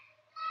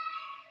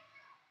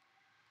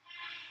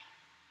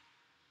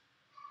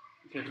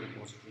 Get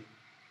repository.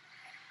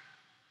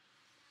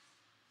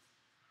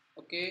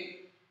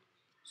 Okay,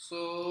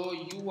 so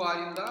you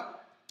are in the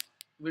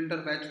winter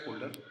batch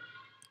folder.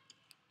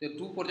 The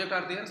two projects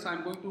are there, so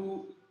I'm going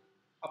to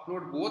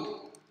upload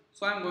both.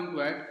 So I'm going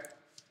to add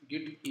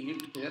git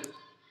init here.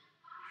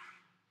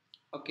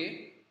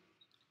 Okay,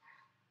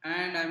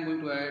 and I'm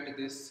going to add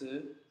this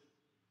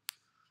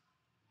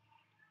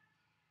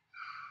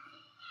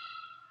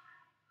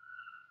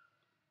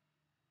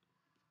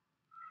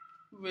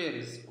where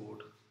is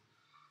code?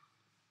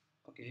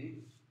 Okay,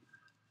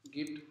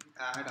 git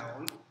add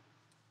all,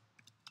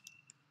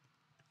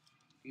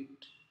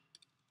 git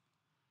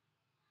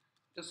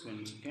just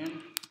 1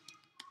 second.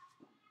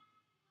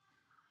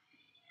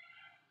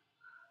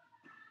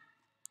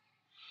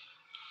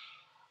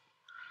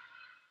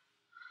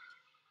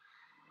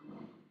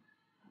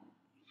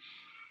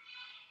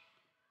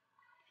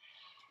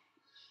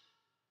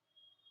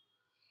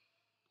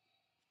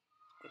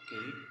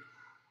 Okay,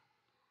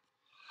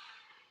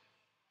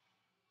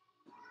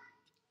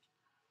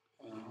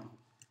 uh,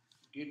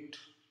 git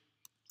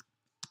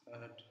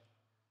add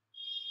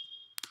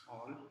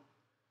all,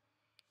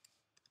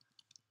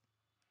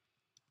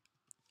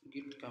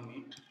 git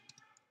commit,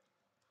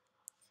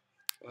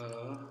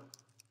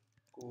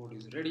 code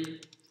is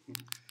ready,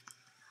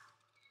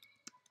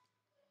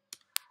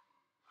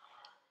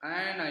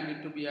 and I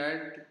need to be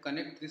add to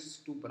connect this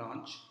to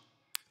branch.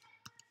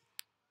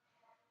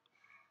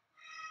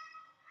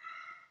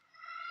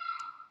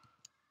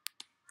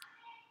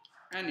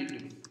 I need to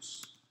do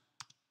this.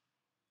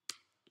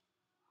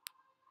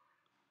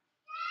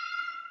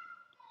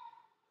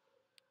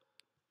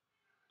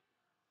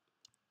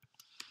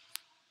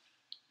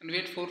 And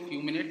wait for a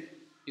few minutes,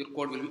 your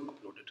code will be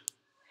uploaded.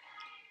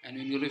 And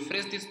when you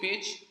refresh this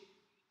page,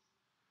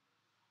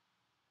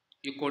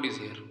 your code is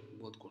here,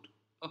 both code.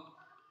 Oh,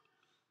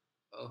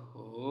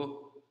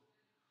 oh,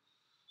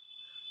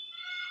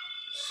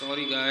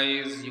 sorry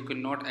guys, you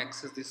cannot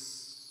access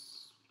this.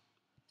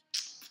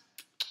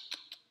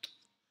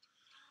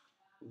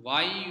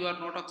 Why you are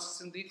not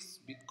accessing this?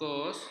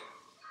 Because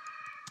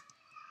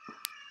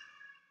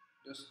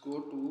just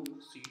go to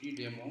cd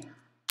demo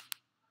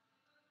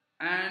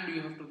and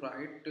you have to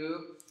write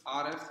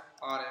rf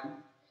rm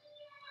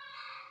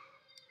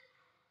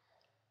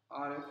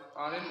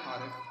rf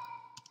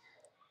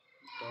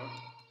dot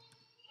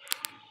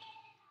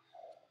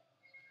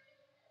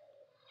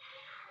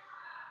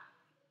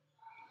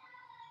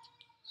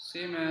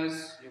same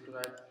as you have to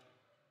write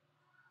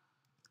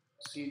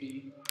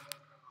cd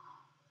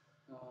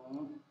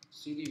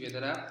cd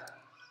weather app.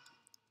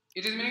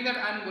 It is meaning that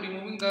I am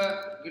removing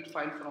the git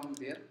file from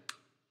there,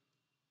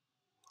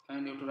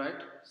 and you have to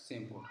write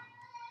same code.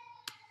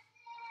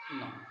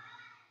 Now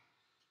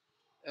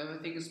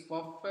everything is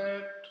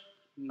perfect.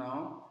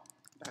 Now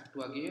back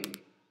to again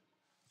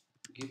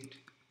git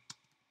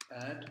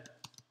add,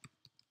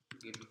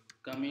 git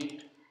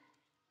commit,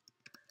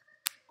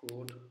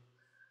 code,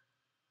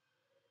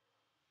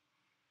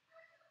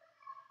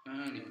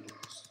 and you do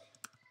this.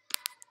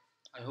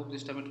 I hope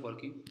this time it's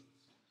working.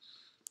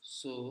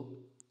 So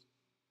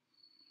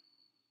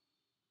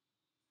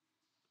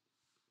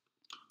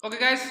okay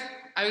guys,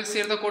 I will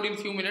share the code in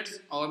few minutes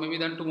or maybe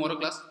then tomorrow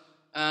class.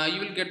 You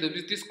will get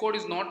this code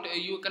is not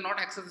you cannot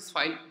access this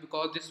file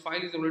because this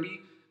file is already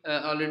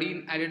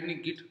added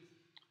in git.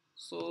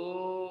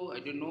 So I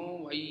don't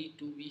know why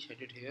to be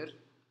headed here.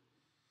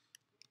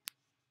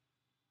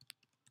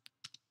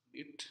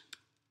 Git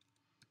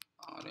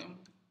rm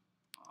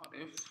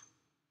rf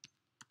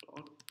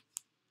dot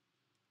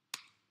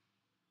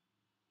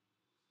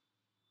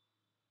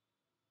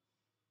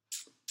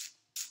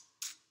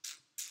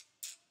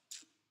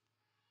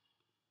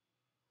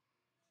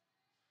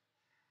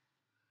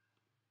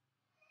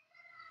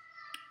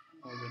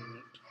wait a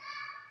minute.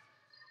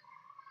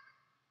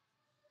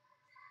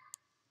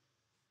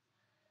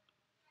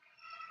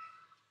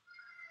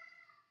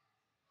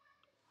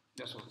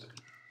 Just 1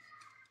 second.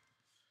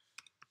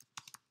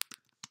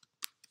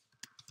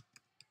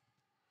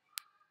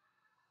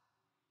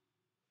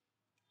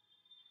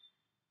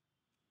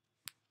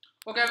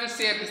 Okay, I will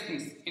share these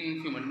things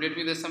in few minutes.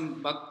 Maybe there's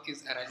some bug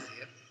is arising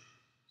here.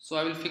 So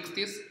I will fix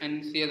this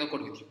and share the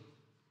code with you.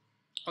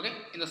 Okay,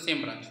 in the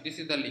same branch. This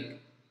is the link.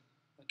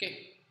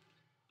 Okay.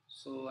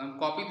 So I'm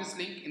copying this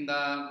link in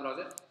the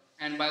browser,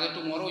 and by the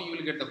tomorrow you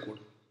will get the code.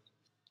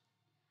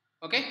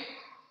 Okay.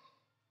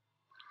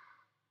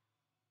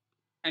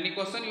 Any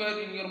question you have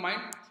in your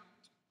mind?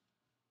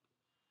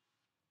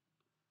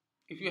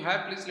 If you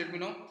have, please let me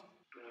know.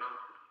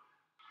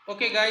 No.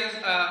 Okay, guys.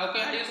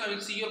 Okay, I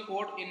will see your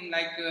code in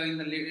like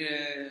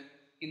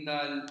in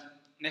the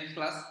next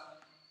class.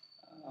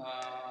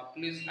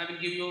 Please, I will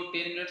give you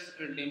 10 minutes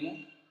demo.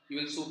 You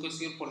will showcase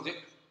your project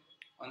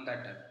on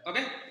that time.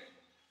 Okay.